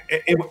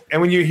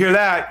 and when you hear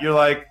that, you're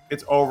like,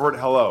 it's over at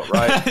hello,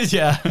 right?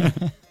 Yeah.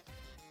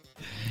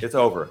 It's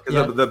over.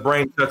 Because the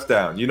brain shuts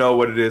down. You know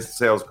what it is,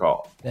 sales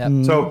call. Yeah.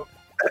 So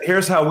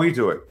here's how we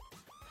do it.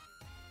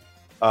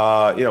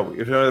 If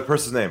you know the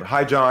person's name.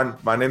 Hi, John.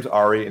 My name's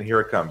Ari, and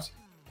here it comes.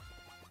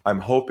 I'm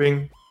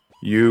hoping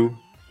you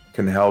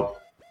can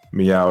help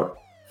me out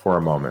for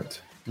a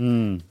moment.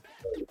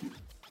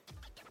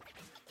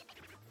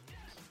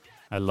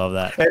 I love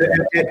that.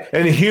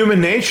 And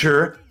human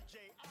nature,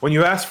 when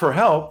you ask for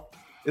help,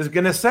 is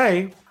going to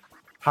say,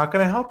 how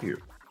can I help you?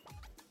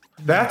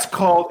 That's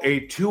called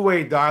a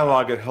two-way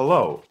dialogue at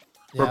hello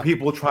for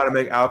people trying to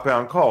make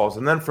outbound calls.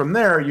 And then from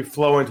there, you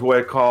flow into what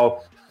I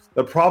call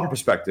the problem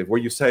perspective, where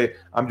you say,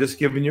 I'm just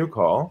giving you a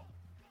call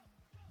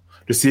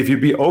to see if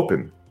you'd be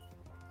open.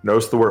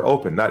 Notice the word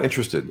open, not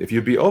interested. If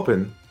you'd be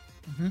open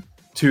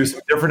to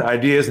some different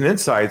ideas and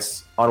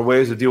insights on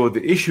ways to deal with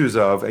the issues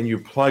of, and you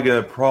plug in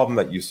a problem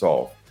that you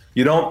solve.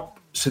 You don't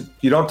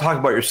talk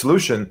about your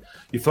solution.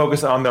 You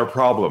focus on their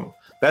problem.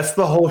 That's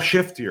the whole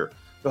shift here.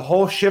 The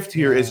whole shift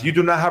here is you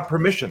do not have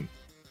permission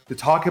to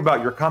talk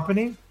about your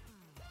company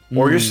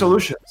or your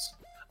solutions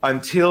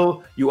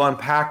until you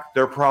unpack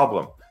their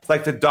problem. It's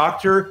like the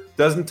doctor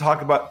doesn't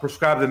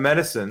prescribe the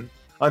medicine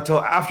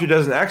until after he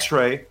does an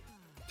x-ray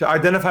to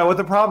identify what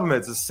the problem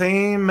is. The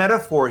same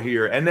metaphor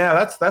here. And now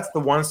that's the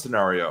one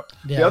scenario.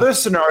 Yeah. The other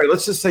scenario,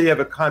 let's just say you have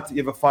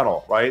a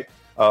funnel, right?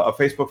 A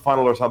Facebook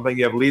funnel or something.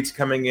 You have leads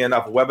coming in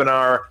off a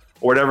webinar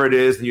or whatever it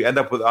is, and you end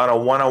up on a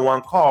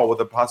one-on-one call with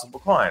a possible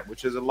client,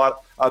 which is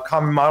a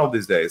common model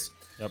these days.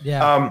 Yep.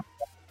 Yeah.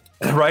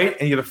 Right?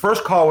 And you have the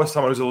first call with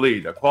someone who's a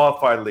lead, a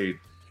qualified lead,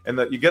 and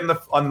you get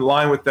on the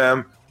line with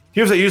them.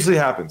 Here's what usually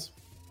happens.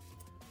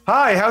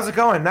 Hi, how's it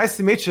going? Nice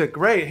to meet you.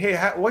 Great. Hey,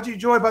 what did you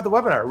enjoy about the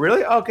webinar?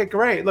 Really? Okay,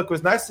 great. Look, it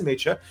was nice to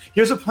meet you.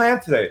 Here's a plan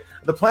today.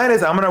 The plan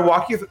is I'm going to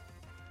walk you through.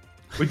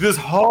 We do this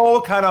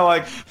whole kind of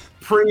like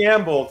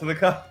preamble to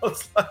the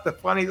it's like the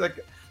funny,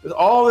 like there's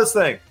all this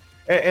thing,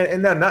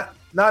 and then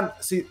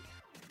not see.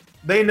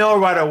 They know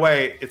right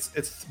away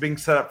it's being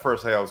set up for a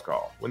sales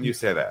call when you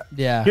say that.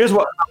 Yeah. Here's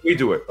how we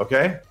do it.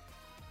 Okay.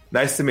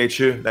 Nice to meet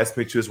you. Nice to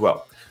meet you as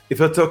well. If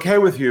it's okay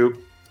with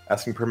you,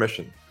 asking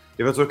permission.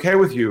 If it's okay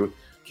with you,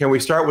 can we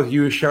start with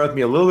you sharing with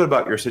me a little bit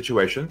about your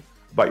situation,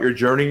 about your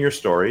journey, your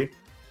story,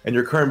 and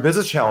your current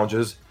business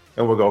challenges,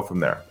 and we'll go from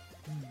there.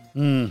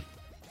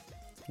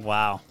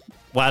 Wow.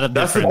 What a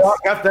that's difference.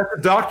 That's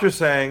the doctor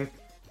saying,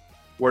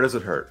 where does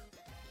it hurt?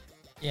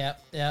 Yeah.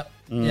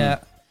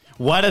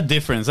 What a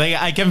difference.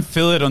 I can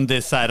feel it on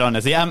this side,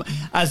 honestly.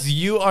 As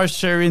you are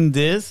sharing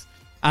this,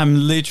 I'm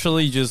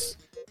literally just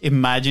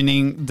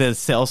imagining the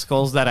sales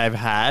calls that I've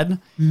had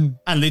and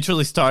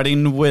literally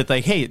starting with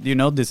like, hey,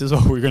 this is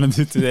what we're going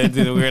to do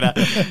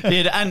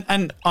today.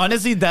 And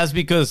honestly, that's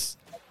because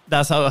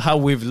that's how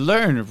we've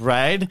learned,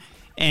 right?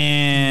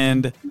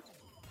 And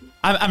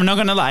I'm not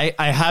going to lie.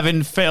 I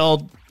haven't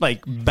felt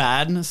like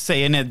bad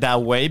saying it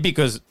that way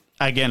because,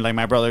 again, like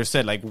my brother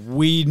said, like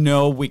we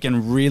know we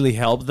can really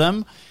help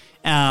them.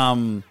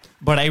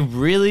 But I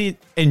really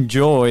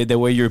enjoy the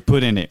way you're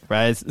putting it,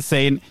 right?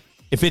 Saying,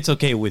 if it's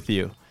okay with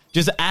you.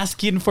 Just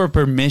asking for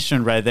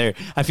permission right there.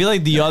 I feel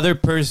like the other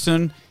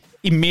person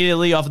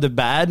immediately off the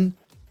bat,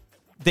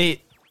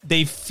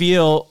 they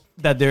feel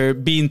that they're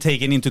being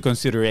taken into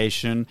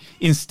consideration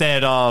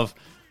instead of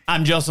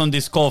I'm just on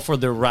this call for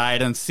the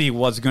ride and see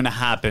what's going to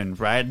happen,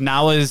 right?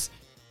 Now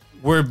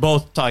we're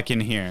both talking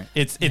here.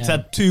 It's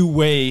a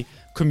two-way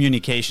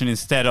communication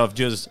instead of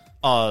just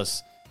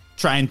us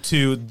trying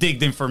to dig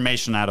the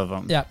information out of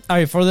them. Yeah. All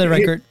right, for the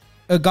record,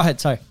 go ahead.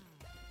 Sorry.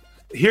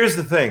 Here's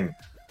the thing.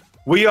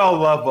 We all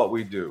love what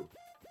we do.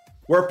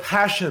 We're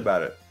passionate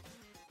about it.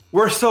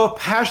 We're so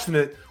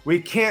passionate,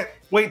 we can't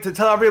wait to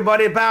tell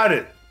everybody about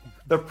it.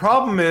 The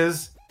problem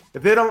is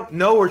if they don't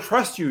know or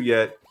trust you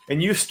yet,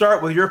 and you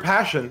start with your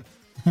passion,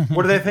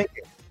 what are they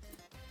thinking?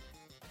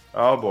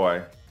 Oh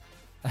boy.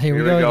 Here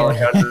we go.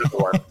 Again.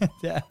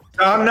 Yeah.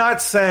 I'm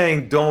not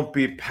saying don't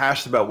be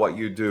passionate about what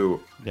you do.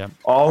 Yeah.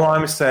 All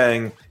I'm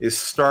saying is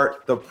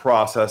start the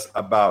process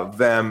about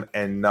them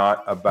and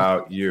not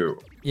about you.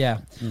 Yeah.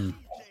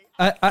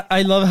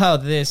 I love how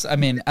this, I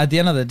mean, at the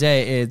end of the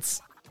day,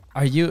 it's,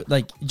 are you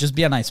like, just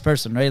be a nice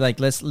person, right? Like,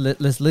 let's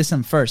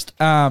listen first.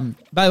 By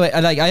the way,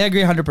 I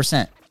agree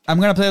 100%. I'm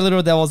going to play a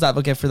little devil's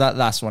advocate for that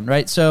last one,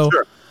 right? So,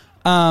 sure.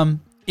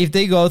 If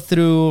they go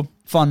through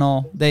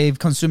funnel, they've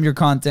consumed your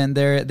content,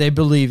 they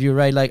believe you,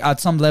 right? Like at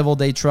some level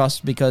they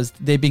trust because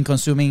they've been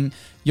consuming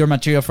your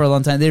material for a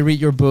long time. They read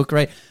your book,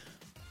 right?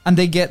 And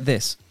they get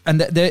this.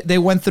 And they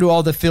went through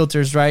all the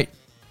filters, right?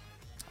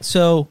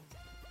 So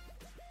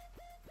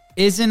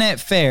isn't it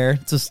fair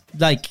to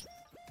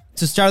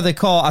start the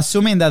call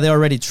assuming that they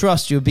already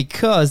trust you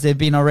because they've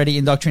been already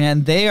indoctrinated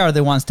and they are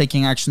the ones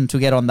taking action to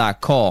get on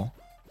that call,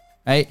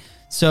 right?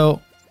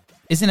 So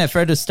isn't it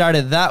fair to start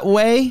it that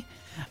way?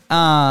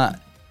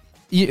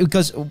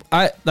 Because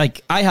I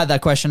had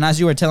that question as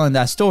you were telling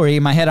that story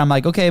in my head. I'm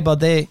like, okay,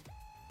 but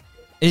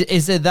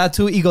is it that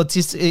too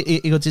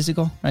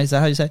egotistical? Right? Is that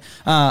how you say?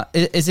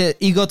 Is it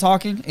ego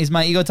talking? Is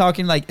my ego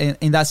talking like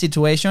in that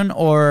situation,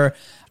 or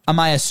am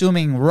I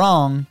assuming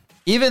wrong?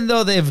 Even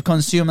though they've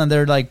consumed and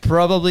they're like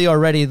probably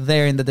already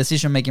there in the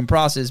decision making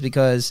process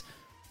because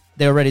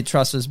they already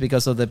trust us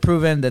because of the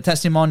proven, the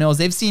testimonials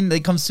they've seen,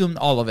 they consumed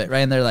all of it, right?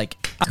 And they're like,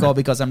 I'll go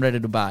because I'm ready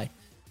to buy,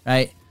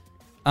 right?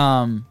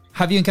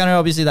 Have you encountered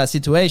obviously that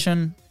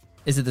situation?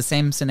 Is it the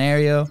same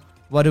scenario?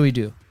 What do we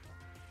do?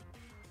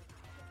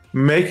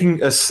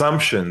 Making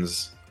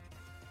assumptions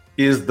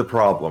is the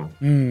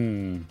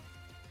problem.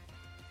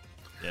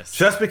 Yes.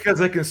 Just because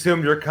they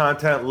consumed your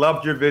content,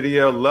 loved your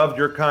video, loved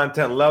your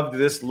content, loved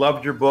this,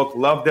 loved your book,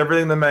 loved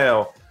everything in the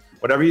mail,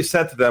 whatever you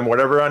sent to them,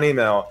 whatever on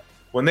email,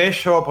 when they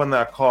show up on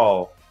that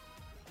call,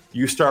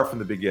 you start from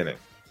the beginning.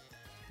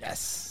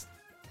 Yes.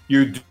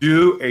 You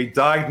do a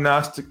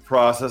diagnostic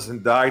process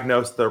and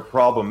diagnose their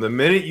problem. The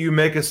minute you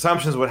make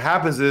assumptions, what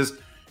happens is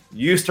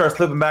you start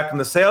slipping back in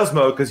the sales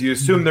mode because you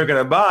assume they're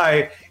going to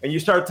buy, and you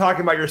start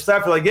talking about your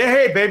stuff. You're like, yeah,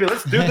 hey, baby,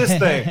 let's do this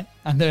thing.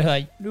 And they're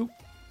like, nope.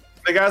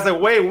 The guy's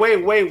like, wait.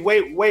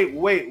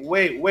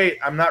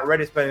 I'm not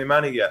ready to spend any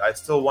money yet. I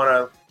still want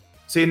to.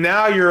 See,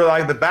 now you're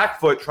like the back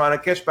foot trying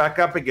to catch back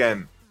up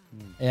again.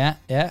 Yeah.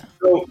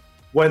 So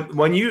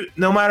when you,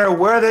 no matter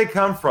where they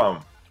come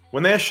from,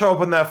 when they show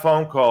up on that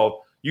phone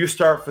call, you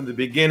start from the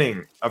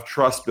beginning of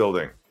trust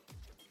building.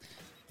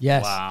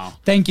 Yes. Wow.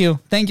 Thank you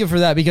for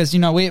that, because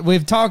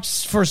we've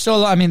talked for so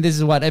long. I mean, this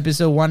is what,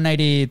 episode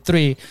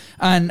 193,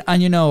 and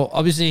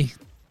obviously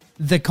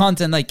the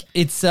content like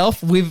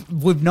itself,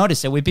 we've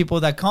noticed it with people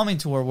that come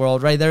into our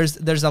world, right?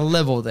 There's a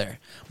level there,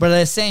 but at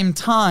the same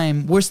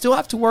time, we still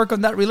have to work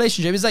on that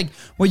relationship. It's like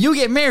when you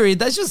get married,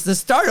 that's just the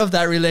start of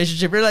that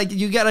relationship. You're like,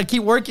 you gotta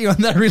keep working on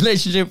that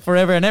relationship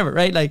forever and ever,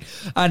 right? Like,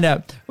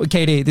 and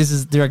Katie, this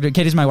is director.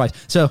 Katie's my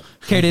wife, so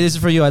Katie, this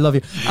is for you. I love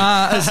you.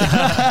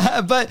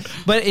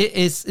 But it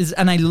is,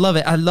 and I love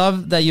it. I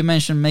love that you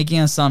mentioned making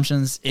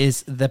assumptions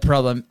is the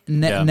problem.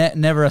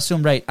 Never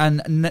assume, right?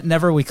 And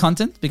never with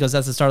content, because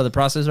that's the start of the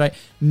process, right?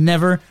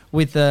 Never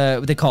with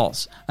the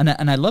calls, and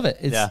I love it.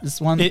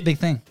 It's one big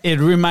thing. It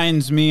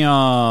reminds me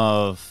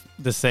of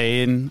the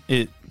saying.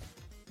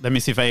 Let me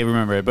see if I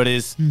remember it, but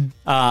it's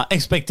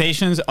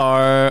expectations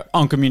are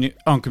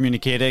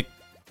uncommunicated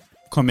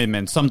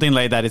commitment, something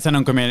like that. It's an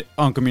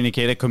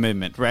uncommunicated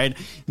commitment, right?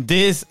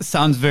 This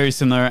sounds very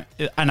similar.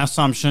 An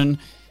assumption.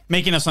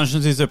 Making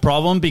assumptions is a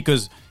problem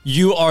because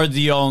you are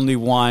the only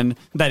one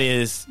that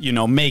is,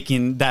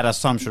 making that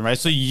assumption, right?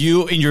 So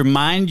you, in your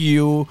mind,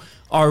 you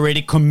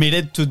already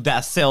committed to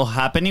that sale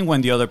happening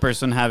when the other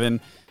person haven't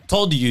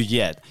told you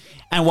yet.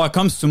 And what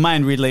comes to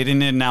mind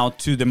relating it now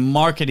to the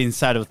marketing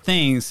side of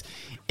things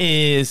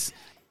is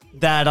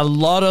that a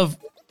lot of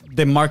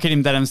the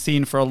marketing that I'm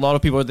seeing for a lot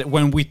of people, that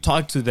when we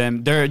talk to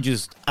them, they're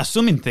just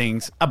assuming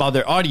things about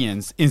their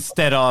audience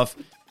instead of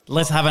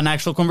let's have an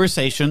actual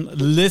conversation,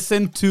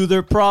 listen to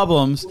their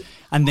problems,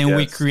 and then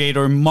we create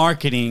our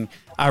marketing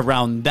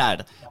around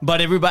that.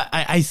 But everybody,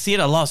 I see it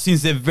a lot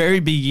since the very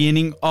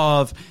beginning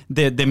of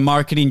the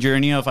marketing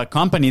journey of a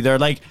company. They're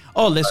like,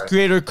 oh, let's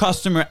create our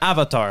customer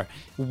avatar.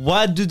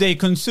 What do they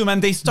consume?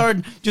 And they start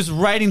just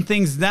writing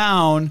things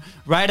down,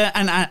 right?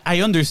 And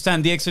I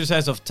understand the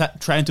exercise of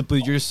trying to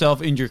put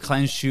yourself in your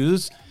client's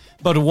shoes.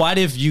 But what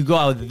if you go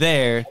out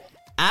there,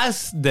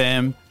 ask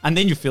them, and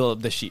then you fill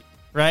up the sheet,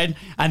 right?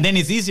 And then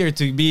it's easier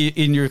to be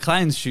in your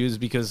client's shoes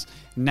because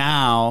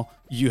now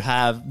you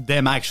have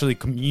them actually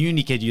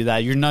communicate you that.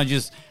 You're not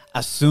just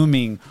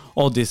assuming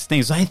all these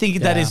things. So I think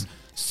that is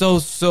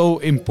so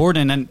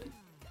important. And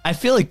I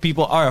feel like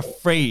people are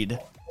afraid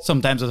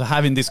sometimes of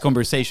having these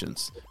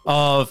conversations,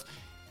 of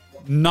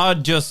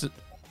not just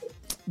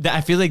that.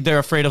 I feel like they're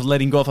afraid of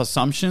letting go of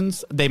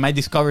assumptions. They might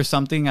discover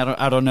something.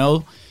 I don't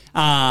know.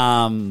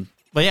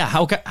 But yeah,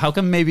 how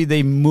can maybe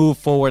they move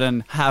forward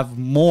and have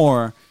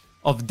more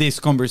of these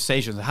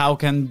conversations? How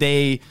can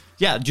they,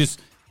 just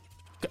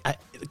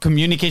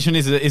communication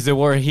is the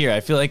word here. I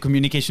feel like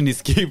communication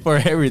is key for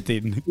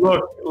everything.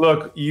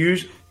 Look.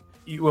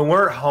 When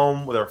we're at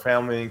home with our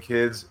family and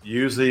kids,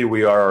 usually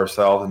we are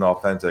ourselves and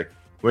authentic.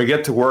 When we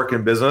get to work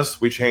and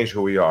business, we change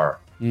who we are.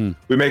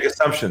 We make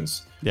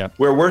assumptions. Yeah.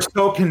 Where we're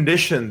so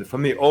conditioned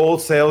from the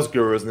old sales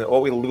gurus and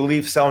what we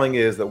believe selling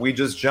is that we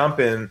just jump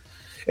in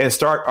and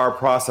start our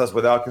process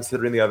without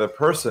considering the other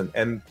person.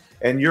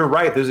 And you're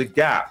right, there's a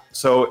gap.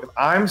 So if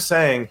I'm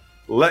saying,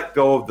 let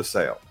go of the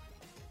sale.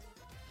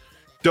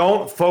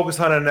 Don't focus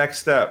on the next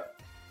step.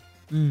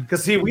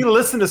 Because see, we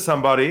listen to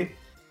somebody,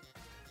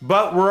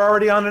 but we're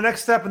already on the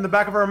next step in the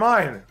back of our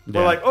mind.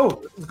 We're like,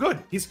 oh, it's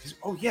good. He's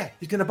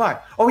going to buy.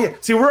 Oh yeah.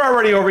 See, we're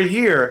already over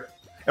here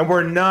and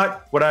we're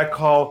not what I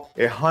call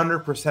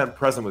 100%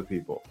 present with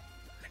people.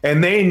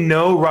 And they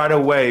know right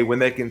away when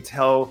they can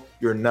tell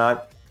you're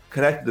not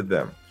connected to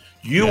them.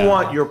 You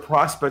want your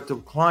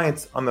prospective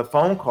clients on the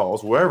phone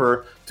calls,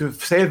 wherever, to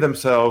say to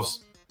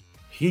themselves,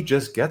 he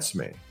just gets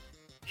me.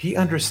 He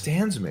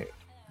understands me.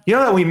 You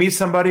know that when you meet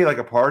somebody like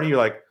a party, you're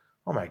like,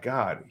 oh my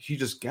God, he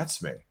just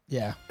gets me.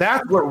 Yeah.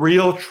 That's what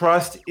real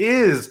trust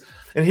is.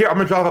 And here, I'm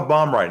going to drop a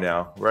bomb right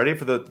now. Ready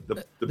for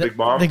the big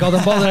bomb? They go the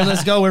bullet.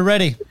 Let's go. We're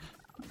ready.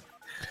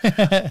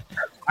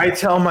 I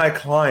tell my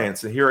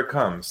clients, and here it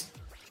comes,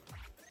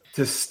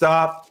 to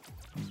stop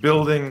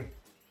building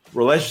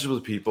relationships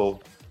with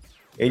people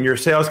in your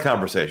sales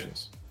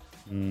conversations.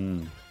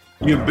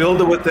 You build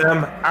it with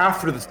them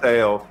after the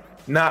sale,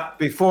 not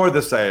before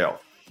the sale.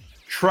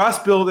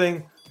 Trust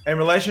building and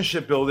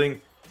relationship building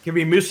can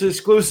be mutually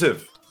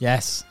exclusive.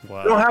 Yes.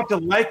 Wow. They don't have to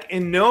like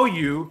and know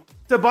you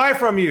to buy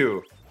from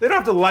you. They don't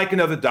have to like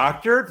another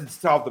doctor to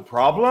solve the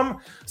problem.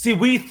 See,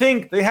 we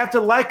think they have to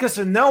like us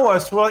and know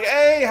us. We're like,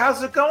 hey,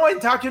 how's it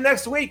going? Talk to you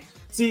next week.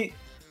 See,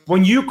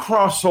 when you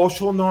cross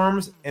social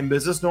norms and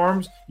business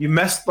norms, you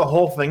mess the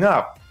whole thing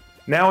up.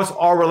 Now it's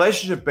all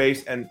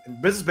relationship-based and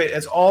business-based.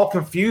 It's all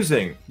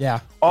confusing. Yeah.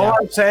 All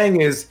I'm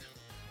saying is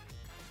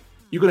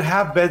you can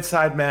have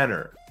bedside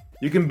manner.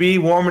 You can be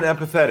warm and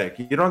empathetic.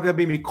 You don't have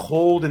to be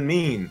cold and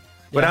mean.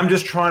 But I'm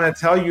just trying to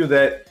tell you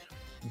that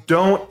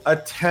don't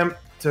attempt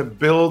to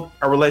build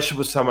a relationship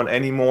with someone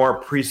anymore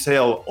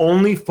pre-sale.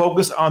 Only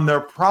focus on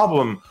their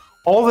problem.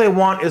 All they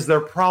want is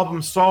their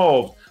problem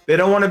solved. They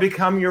don't want to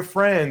become your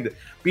friend.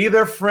 Be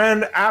their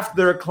friend after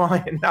they're a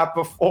client, not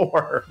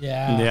before.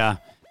 Yeah.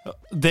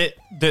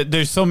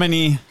 There's so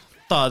many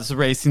thoughts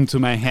racing to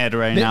my head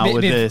right now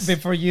with this.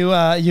 Before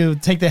you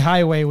take the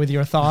highway with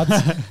your thoughts,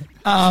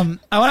 I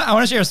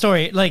want to share a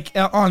story like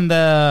on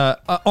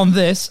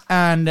this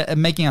and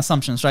making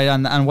assumptions, right?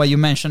 And what you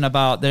mentioned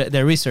about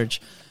the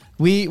research.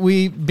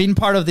 We've been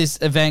part of this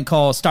event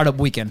called Startup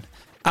Weekend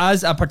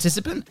as a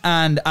participant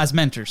and as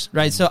mentors,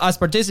 right? So as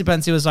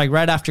participants, it was like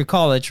right after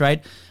college,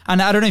 right?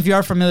 And I don't know if you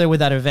are familiar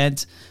with that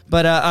event,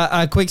 but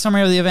a quick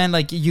summary of the event,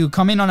 like you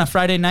come in on a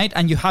Friday night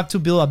and you have to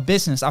build a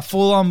business, a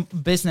full-on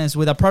business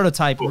with a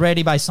prototype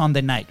ready by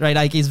Sunday night, right?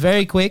 Like it's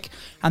very quick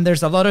and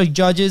there's a lot of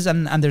judges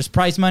and there's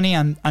prize money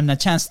and a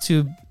chance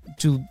to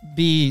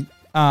be,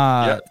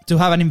 to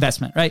have an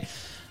investment, right?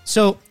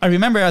 So I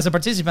remember as a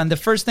participant, the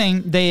first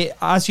thing they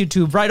ask you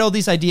to write all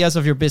these ideas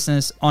of your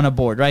business on a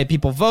board, right?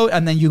 People vote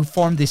and then you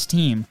form this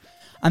team.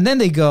 And then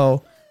they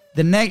go,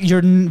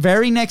 your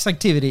very next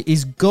activity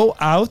is go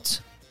out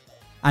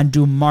and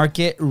do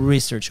market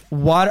research.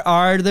 What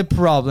are the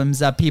problems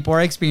that people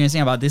are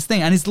experiencing about this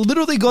thing? And it's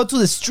literally go to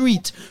the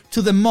street,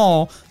 to the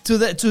mall, to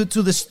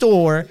the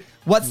store.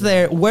 What's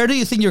there? Where do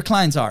you think your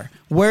clients are?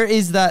 Where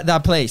is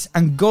that place?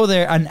 And go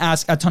there and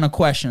ask a ton of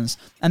questions.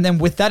 And then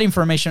with that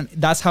information,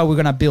 that's how we're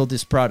going to build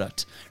this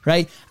product,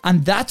 right?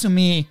 And that to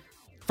me,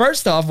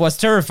 first off, was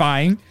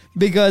terrifying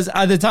because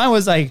at the time I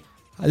was like,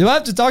 do I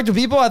have to talk to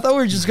people? I thought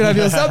we were just going to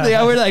build something.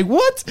 I was like,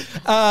 what?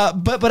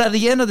 But at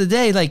the end of the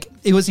day, like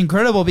it was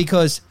incredible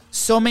because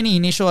so many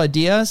initial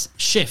ideas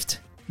shift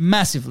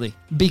massively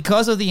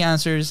because of the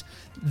answers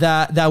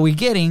that we're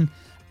getting.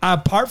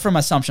 Apart from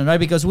assumption, right?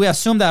 Because we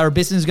assume that our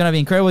business is going to be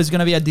incredible. It's going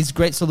to be this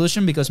great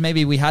solution because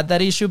maybe we had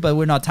that issue, but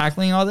we're not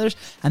tackling others.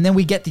 And then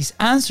we get these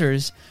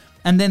answers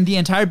and then the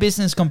entire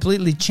business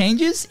completely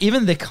changes,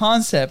 even the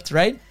concept,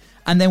 right?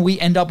 And then we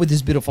end up with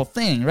this beautiful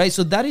thing, right?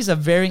 So that is a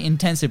very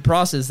intensive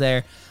process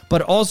there.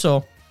 But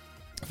also,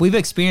 we've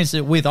experienced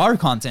it with our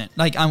content.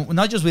 Like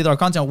not just with our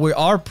content, with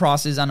our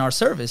process and our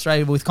service,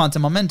 right? With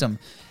Content Momentum.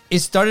 It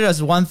started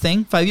as one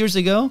thing 5 years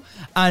ago,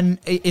 and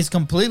it's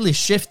completely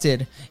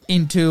shifted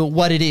into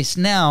what it is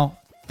now,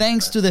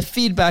 thanks to the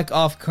feedback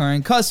of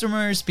current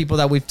customers, people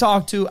that we've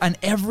talked to, and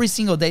every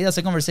single day that's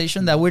a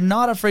conversation that we're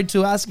not afraid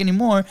to ask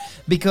anymore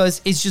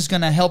because it's just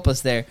going to help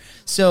us there.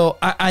 So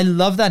I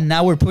love that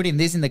now we're putting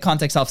this in the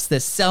context of the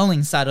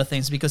selling side of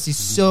things because it's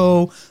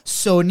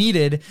so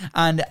needed.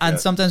 And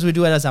sometimes we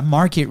do it as a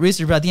market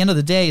research, but at the end of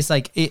the day, it's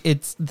like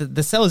it's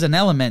the sell is an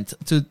element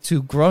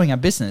to growing a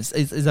business.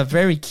 It's a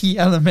very key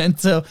element,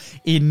 so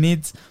it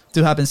needs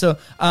to happen. So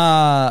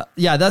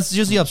that's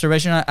just the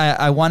observation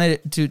I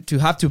wanted to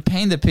have to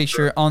paint the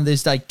picture on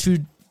this like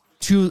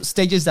two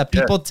stages that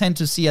people tend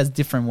to see as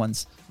different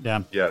ones.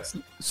 Yeah. Yes.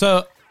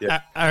 So all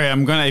right,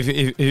 I'm gonna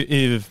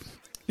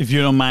if you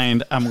don't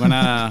mind, I'm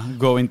gonna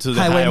go into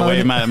the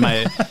highway.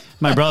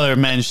 My brother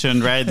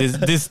mentioned, right?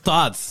 These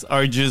thoughts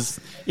are just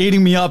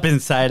eating me up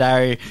inside,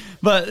 Ari.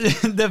 But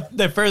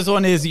the first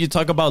one is you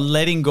talk about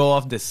letting go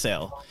of the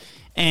sale,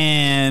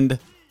 and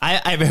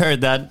I've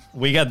heard that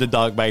we got the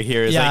dog by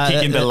here. It's like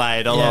kicking the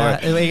light all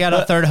over. We got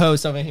a third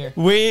host over here.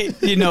 We've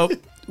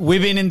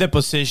been in the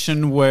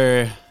position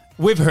where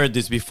we've heard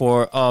this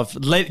before of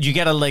you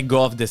gotta let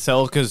go of the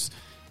sale because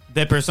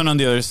the person on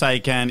the other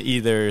side can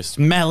either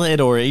smell it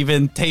or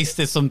even taste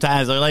it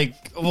sometimes. Or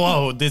like,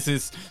 whoa, this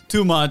is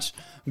too much.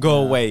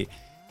 Go away.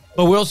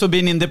 But we're also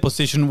been in the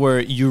position where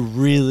you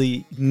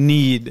really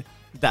need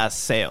that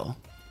sale,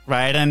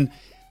 right? And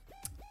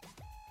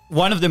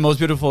one of the most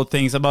beautiful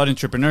things about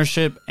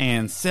entrepreneurship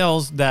and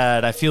sales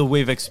that I feel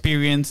we've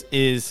experienced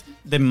is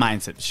the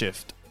mindset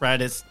shift, right?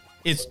 It's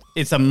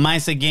a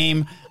mindset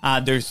game.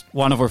 There's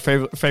one of our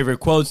favorite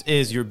quotes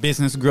is your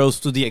business grows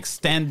to the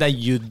extent that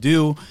you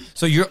do.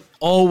 So you're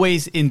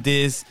always in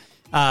this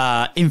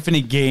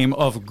infinite game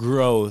of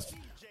growth.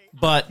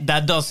 But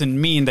that doesn't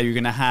mean that you're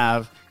going to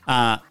have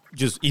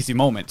just easy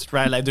moments,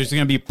 right? Like there's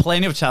going to be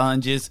plenty of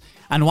challenges.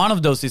 And one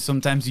of those is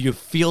sometimes you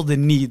feel the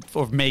need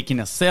for making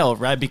a sale,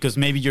 right? Because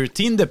maybe your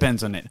team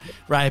depends on it,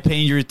 right?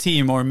 Paying your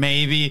team, or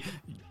maybe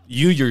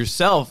you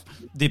yourself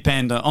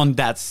depend on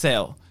that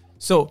sale.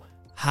 So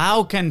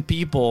how can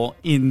people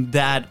in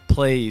that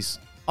place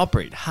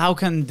operate? How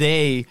can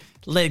they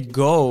let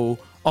go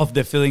of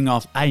the feeling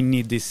of, I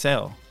need this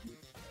sale?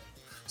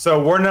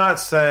 So we're not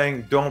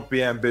saying don't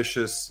be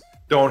ambitious,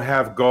 don't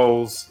have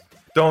goals,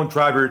 don't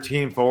drive your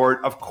team forward.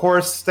 Of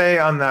course, stay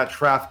on that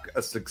track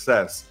of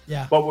success.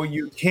 Yeah. But what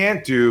you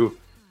can't do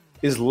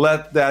is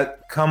let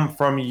that come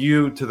from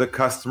you to the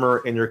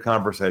customer in your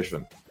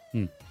conversation.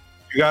 You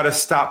got to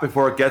stop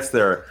before it gets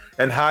there.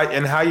 And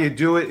how you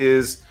do it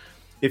is,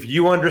 if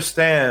you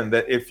understand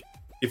that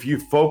if you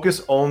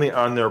focus only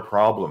on their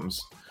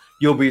problems,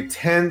 you'll be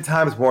 10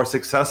 times more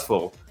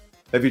successful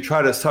if you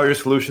try to sell your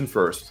solution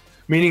first.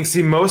 Meaning,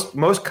 see,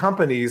 most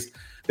companies,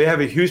 they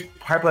have a huge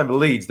pipeline of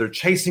leads. They're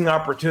chasing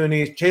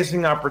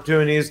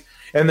opportunities,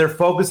 and they're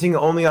focusing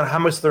only on how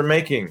much they're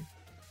making.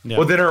 Yeah.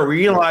 Well, they don't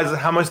realize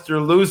how much they're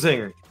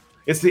losing.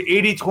 It's the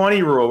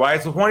 80-20 rule,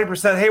 right? So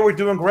 20%, hey, we're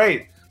doing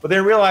great. But they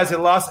realize they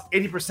lost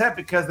 80%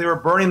 because they were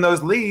burning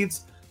those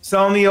leads,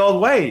 selling the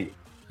old way.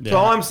 Yeah. So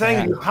all I'm saying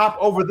is you hop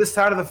over this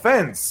side of the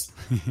fence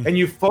and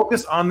you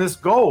focus on this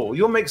goal.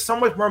 You'll make so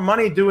much more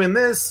money doing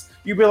this.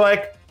 You'll be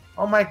like,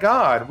 oh my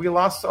God, we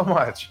lost so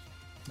much.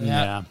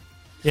 Yeah.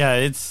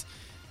 It's,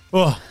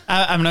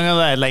 I'm not gonna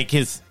lie, like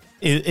it's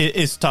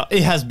tough.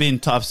 It has been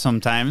tough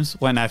sometimes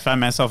when I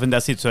find myself in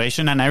that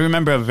situation. And I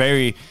remember a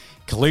very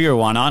clear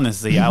one,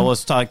 honestly. I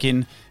was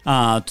talking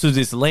to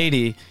this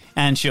lady,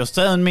 and she was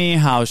telling me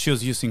how she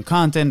was using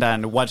content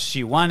and what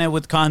she wanted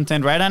with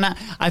content, right? And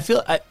I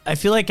feel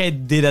like I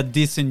did a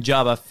decent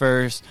job at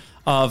first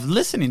of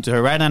listening to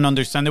her, right, and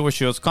understanding where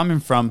she was coming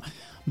from.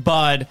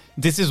 But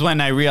this is when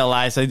I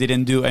realized I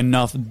didn't do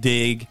enough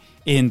dig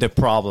in the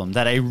problem,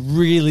 that I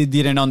really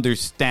didn't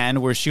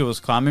understand where she was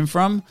coming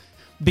from,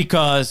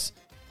 because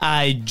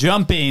I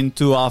jumped in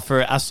to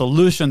offer a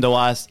solution that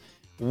was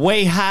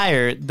way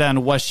higher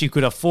than what she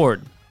could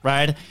afford,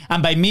 right?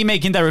 And by me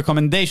making that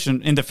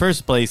recommendation in the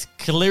first place,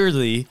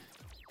 clearly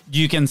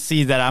you can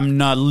see that I'm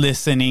not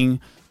listening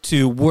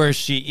to where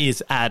she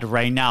is at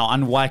right now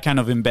and what kind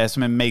of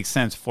investment makes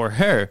sense for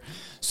her.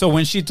 So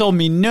when she told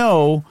me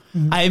no,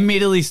 I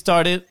immediately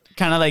started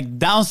kind of like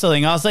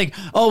downselling. I was like,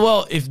 oh,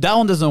 well, if that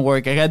one doesn't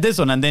work, I got this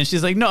one. And then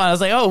she's like, no. And I was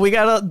like, oh, we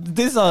got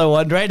this other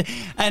one, right?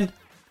 And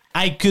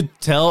I could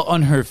tell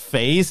on her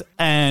face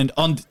and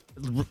on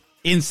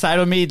inside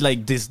of me,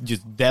 like, this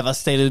just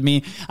devastated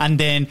me. And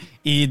then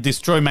it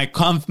destroyed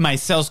my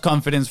sales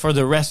confidence for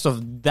the rest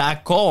of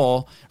that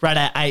call,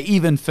 right? I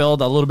even felt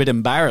a little bit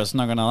embarrassed,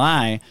 not gonna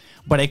lie.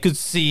 But I could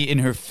see in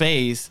her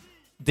face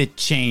the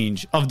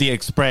change of the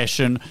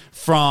expression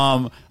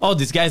from, oh,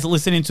 this guy's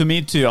listening to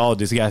me, to, oh,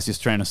 this guy's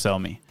just trying to sell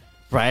me,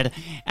 right?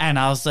 And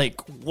I was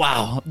like,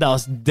 wow, that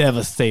was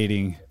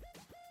devastating.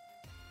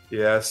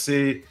 Yeah,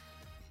 see,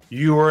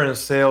 you were in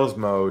sales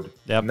mode,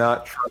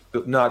 not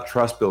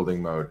trust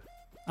building mode.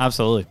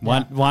 Absolutely,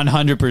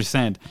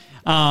 100%,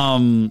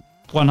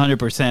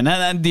 100%.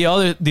 And the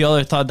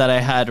other thought that I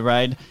had,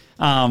 right,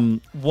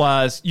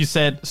 was, you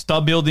said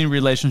stop building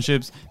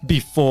relationships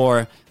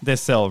before the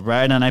sale,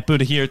 right? And I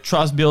put here,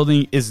 trust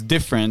building is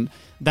different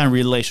than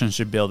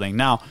relationship building.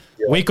 Now,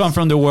 we come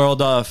from the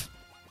world of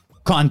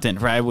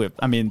content, right?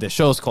 The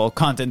show's called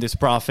Content is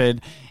Profit,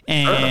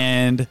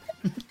 and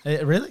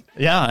really?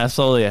 Yeah,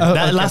 absolutely. Oh,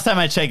 okay. Last time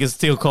I checked, it's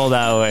still called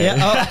that way.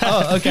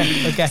 Yeah.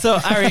 Okay. So,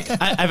 Ari,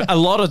 I've a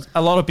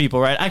lot of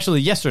people, right?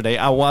 Actually, yesterday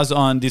I was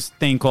on this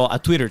thing called a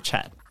Twitter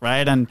chat,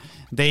 right? And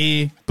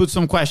they put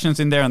some questions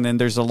in there, and then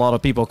there's a lot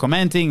of people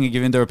commenting and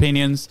giving their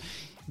opinions.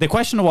 The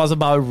question was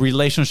about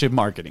relationship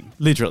marketing.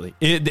 Literally,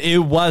 it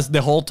was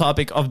the whole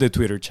topic of the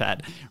Twitter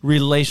chat: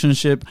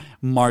 relationship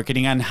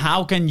marketing, and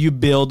how can you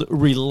build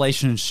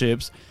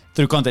relationships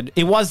through content.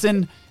 It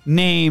wasn't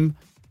named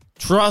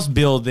trust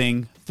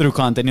building through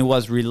content. It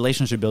was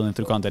relationship building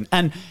through content.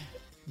 And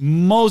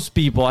most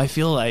people, I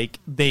feel like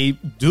they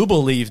do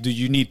believe that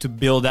you need to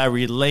build that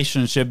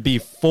relationship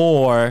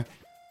before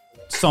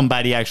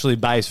somebody actually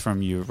buys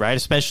from you, right?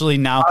 Especially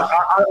now.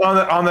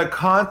 On the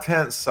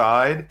content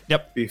side,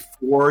 Yep.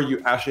 before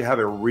you actually have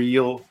a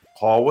real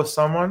call with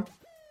someone,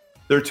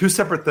 there are two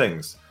separate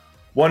things.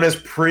 One is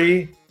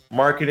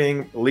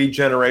pre-marketing, lead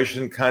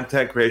generation,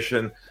 content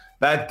creation.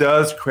 That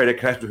does create a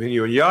connection between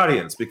you and the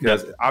audience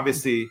because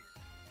obviously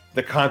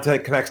the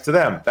content connects to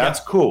them. That's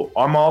cool.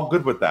 I'm all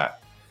good with that.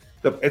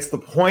 It's the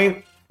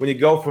point when you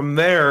go from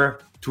there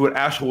to an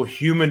actual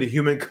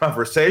human-to-human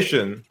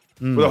conversation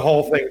where the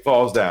whole thing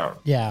falls down.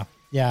 Yeah.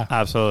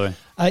 Absolutely.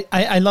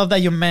 I love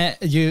that you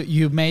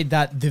made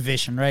that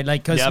division, right?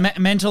 Like, because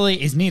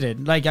mentally is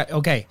needed. Like,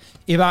 okay,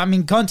 if I'm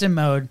in content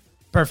mode,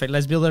 perfect.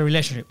 Let's build a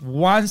relationship.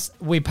 Once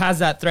we pass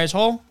that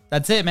threshold,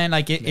 that's it, man.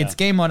 Like, it's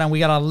game mode, and we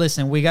gotta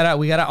listen. We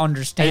gotta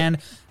understand.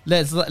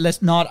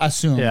 Let's not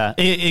assume. Yeah,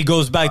 it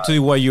goes back to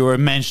what you were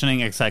mentioning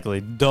exactly.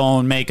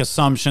 Don't make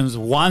assumptions.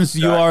 Once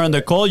you are on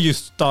the call, you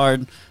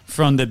start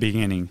from the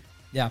beginning.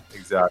 Yeah.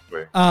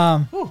 Exactly.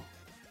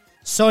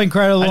 So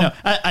incredible. I know.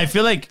 I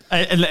feel like,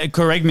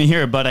 correct me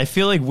here, but I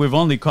feel like we've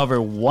only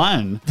covered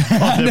one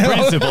of the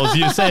principles.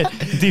 You said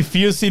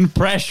diffusing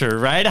pressure,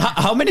 right?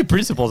 How many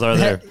principles are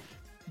there?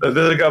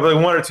 There's like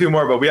one or two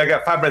more, but I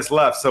got 5 minutes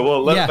left.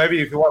 So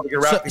maybe if you want, we can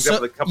wrap things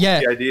up with a couple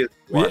of the ideas.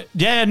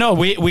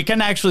 We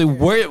can actually,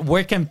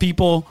 where can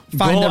people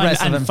Find go the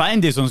rest of and them.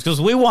 find these ones? Because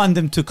we want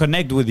them to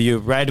connect with you,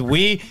 right?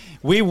 We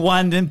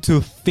want them to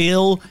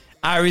feel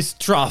Aries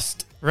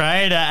trust,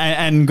 right?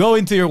 And go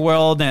into your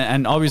world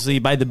and obviously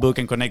buy the book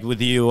and connect with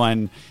you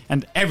and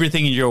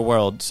everything in your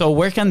world. So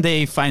where can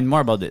they find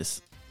more about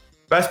this?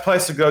 Best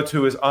place to go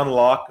to is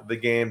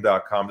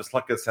unlockthegame.com. Just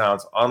like it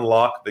sounds,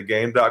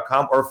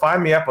 unlockthegame.com. Or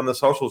find me up on the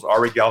socials,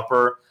 Ari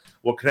Gelper.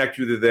 We'll connect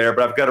you to there.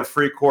 But I've got a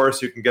free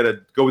course. You can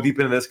go deep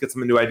into this, get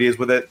some new ideas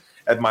with it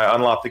at my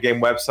Unlock the Game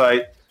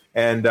website.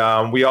 And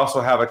we also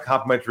have a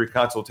complimentary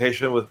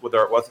consultation with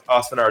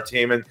us and our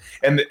team.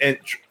 And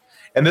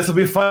this will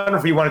be fun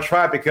if you want to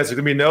try it because there's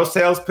going to be no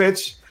sales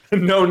pitch,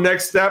 no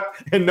next step,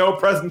 and no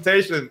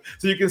presentation.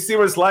 So you can see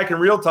what it's like in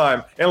real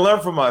time and learn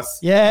from us.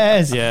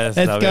 Yes. Yes,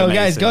 Let's that'd be go, amazing.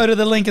 guys. Go to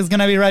the link. It's going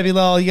to be right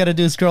below. All you got to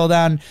do is scroll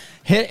down,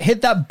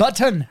 hit that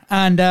button,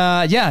 and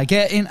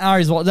get in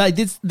ours. Well, like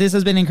this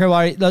has been incredible.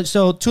 Ari.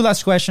 So 2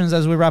 last questions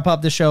as we wrap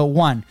up the show.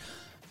 1,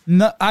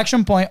 no,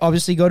 action point,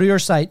 obviously go to your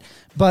site,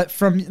 but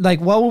from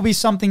like, what will be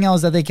something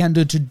else that they can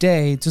do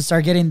today to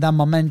start getting that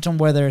momentum,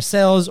 whether it's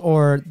sales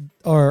or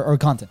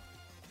content?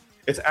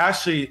 It's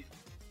actually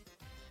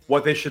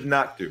what they should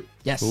not do.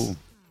 Yes. Ooh.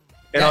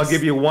 And I'll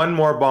give you one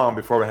more bomb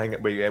before we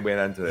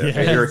end today.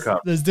 Okay, here it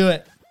comes. Let's do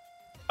it.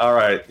 All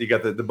right. You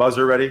got the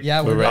buzzer ready?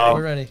 Yeah, we're ready.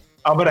 We're ready.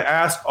 I'm going to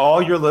ask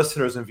all your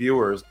listeners and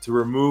viewers to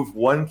remove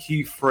one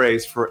key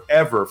phrase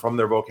forever from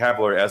their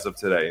vocabulary as of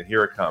today. And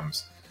here it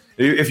comes.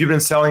 If you've been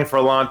selling for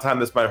a long time,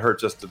 this might hurt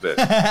just a bit.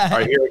 All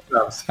right, here it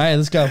comes. All right,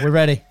 let's go. We're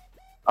ready.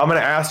 I'm going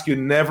to ask you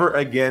never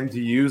again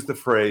to use the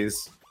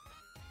phrase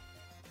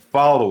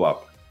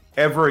follow-up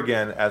ever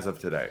again as of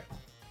today.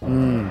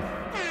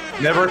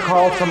 Never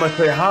call someone and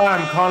say, hi,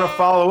 I'm calling to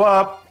follow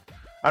up.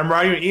 I'm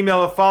writing an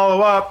email to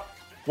follow up.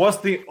 What's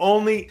the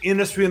only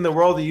industry in the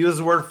world that uses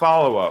the word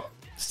follow up?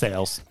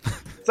 Sales.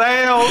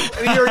 Sales.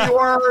 And here you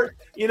are,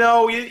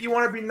 you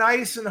want to be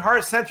nice and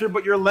heart-centered,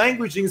 but your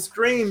languaging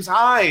screams,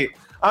 hi,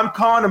 I'm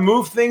calling to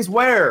move things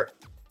where?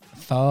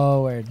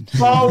 Forward.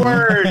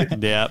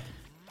 Yeah.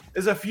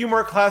 There's a few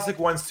more classic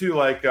ones too,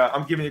 like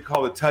I'm giving you a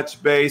call to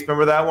touch base.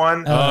 Remember that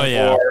one? Oh,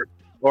 yeah.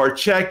 Or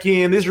check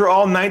in. These are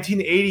all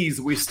 1980s.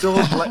 We still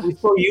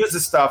use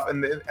this stuff,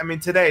 and I mean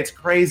today it's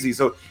crazy.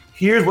 So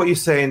here's what you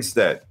say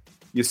instead.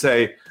 You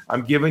say,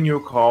 "I'm giving you a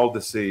call to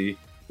see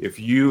if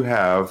you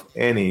have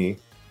any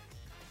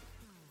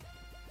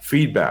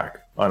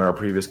feedback on our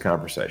previous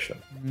conversation,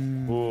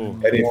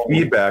 any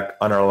feedback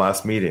on our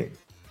last meeting,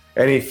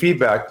 any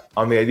feedback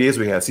on the ideas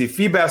we had." See,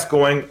 feedback's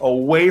going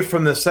away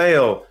from the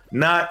sale,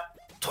 not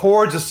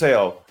towards the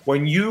sale.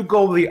 When you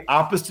go the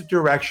opposite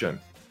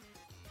direction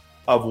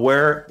of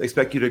where they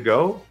expect you to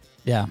go,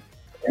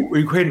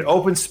 we create an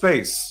open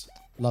space.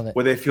 Love it.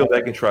 Where they feel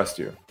they can trust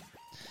you.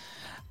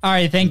 All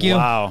right, thank you.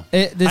 Wow.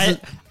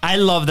 I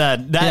love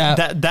that.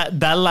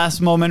 That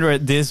last moment where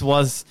this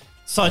was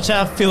such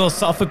a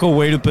philosophical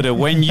way to put it.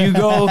 When you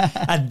go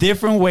a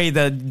different way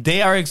that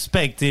they are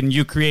expecting,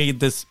 you create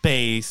the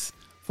space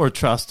for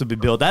trust to be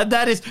built.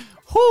 That is,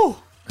 whew.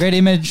 Great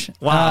image.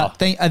 Wow.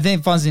 I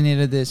think Fonzie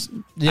needed this.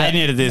 Yeah, I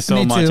needed this so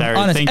me much, too. Ari.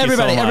 Honest, Thank you so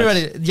much.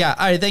 everybody. Yeah.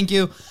 All right. Thank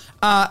you.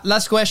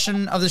 Last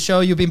question of the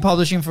show. You've been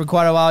publishing for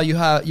quite a while.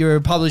 You're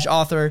a published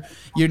author.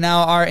 You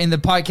now are in the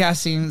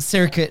podcasting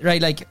circuit, right?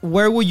 Like,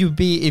 where would you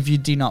be if you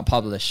did not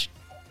publish?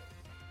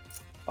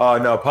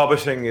 No,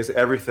 publishing is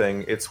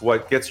everything. It's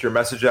what gets your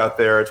message out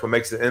there. It's what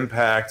makes an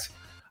impact.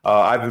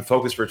 I've been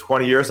focused for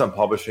 20 years on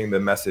publishing the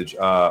message.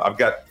 I've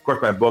got, of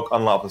course, my book,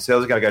 Unlock the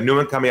Sales Account. I got a new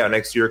one coming out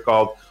next year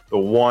called The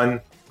One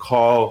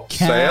call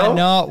sale.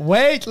 Cannot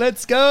wait.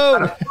 Let's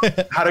go.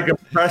 How to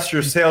compress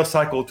your sales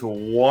cycle to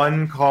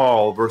one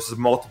call versus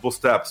multiple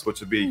steps, which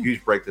would be a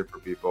huge breakthrough for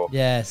people.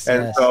 Yes.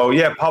 And so,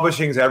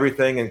 publishing is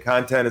everything, and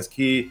content is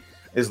key.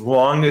 As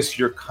long as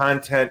your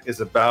content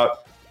is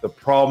about the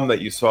problem that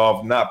you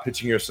solve, not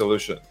pitching your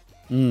solution.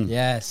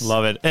 Yes.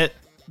 Love it.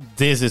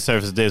 This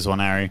deserves this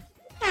one, Ari.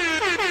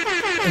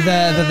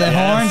 The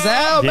horns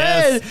out,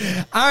 Yes.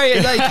 man. All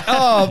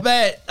right,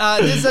 man,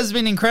 this has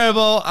been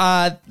incredible.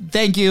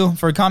 Thank you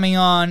for coming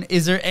on.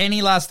 Is there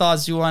any last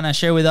thoughts you want to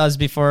share with us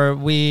before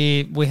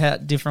we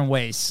head different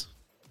ways?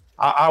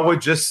 I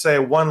would just say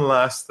one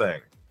last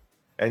thing.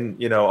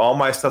 And, all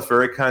my stuff's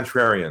very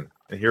contrarian.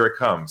 And here it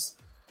comes.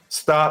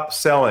 Stop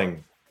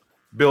selling.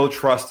 Build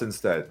trust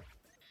instead.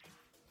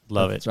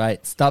 Love it. That's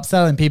right. Stop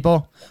selling,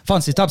 people.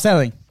 Fonzie, stop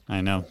selling.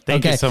 I know.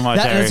 Thank you so much,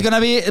 Ari. It's going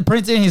to be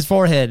printed in his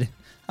forehead.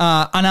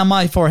 And on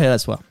my forehead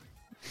as well.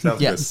 Sounds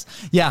yes.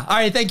 Good. Yeah. All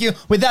right. Thank you.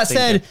 With that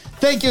said,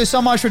 thank you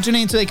so much for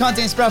tuning into the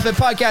Content is Profit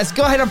podcast.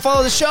 Go ahead and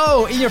follow the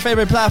show in your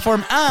favorite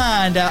platform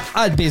and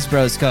at Biz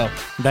Bros Co.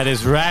 That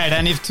is right.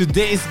 And if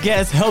today's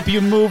guest helped you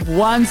move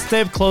one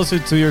step closer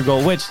to your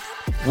goal, which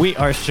we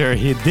are sure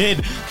he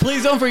did,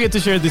 please don't forget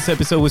to share this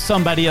episode with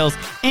somebody else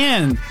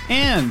and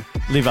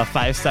leave a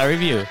 5-star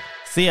review.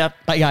 See ya.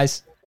 Bye, guys.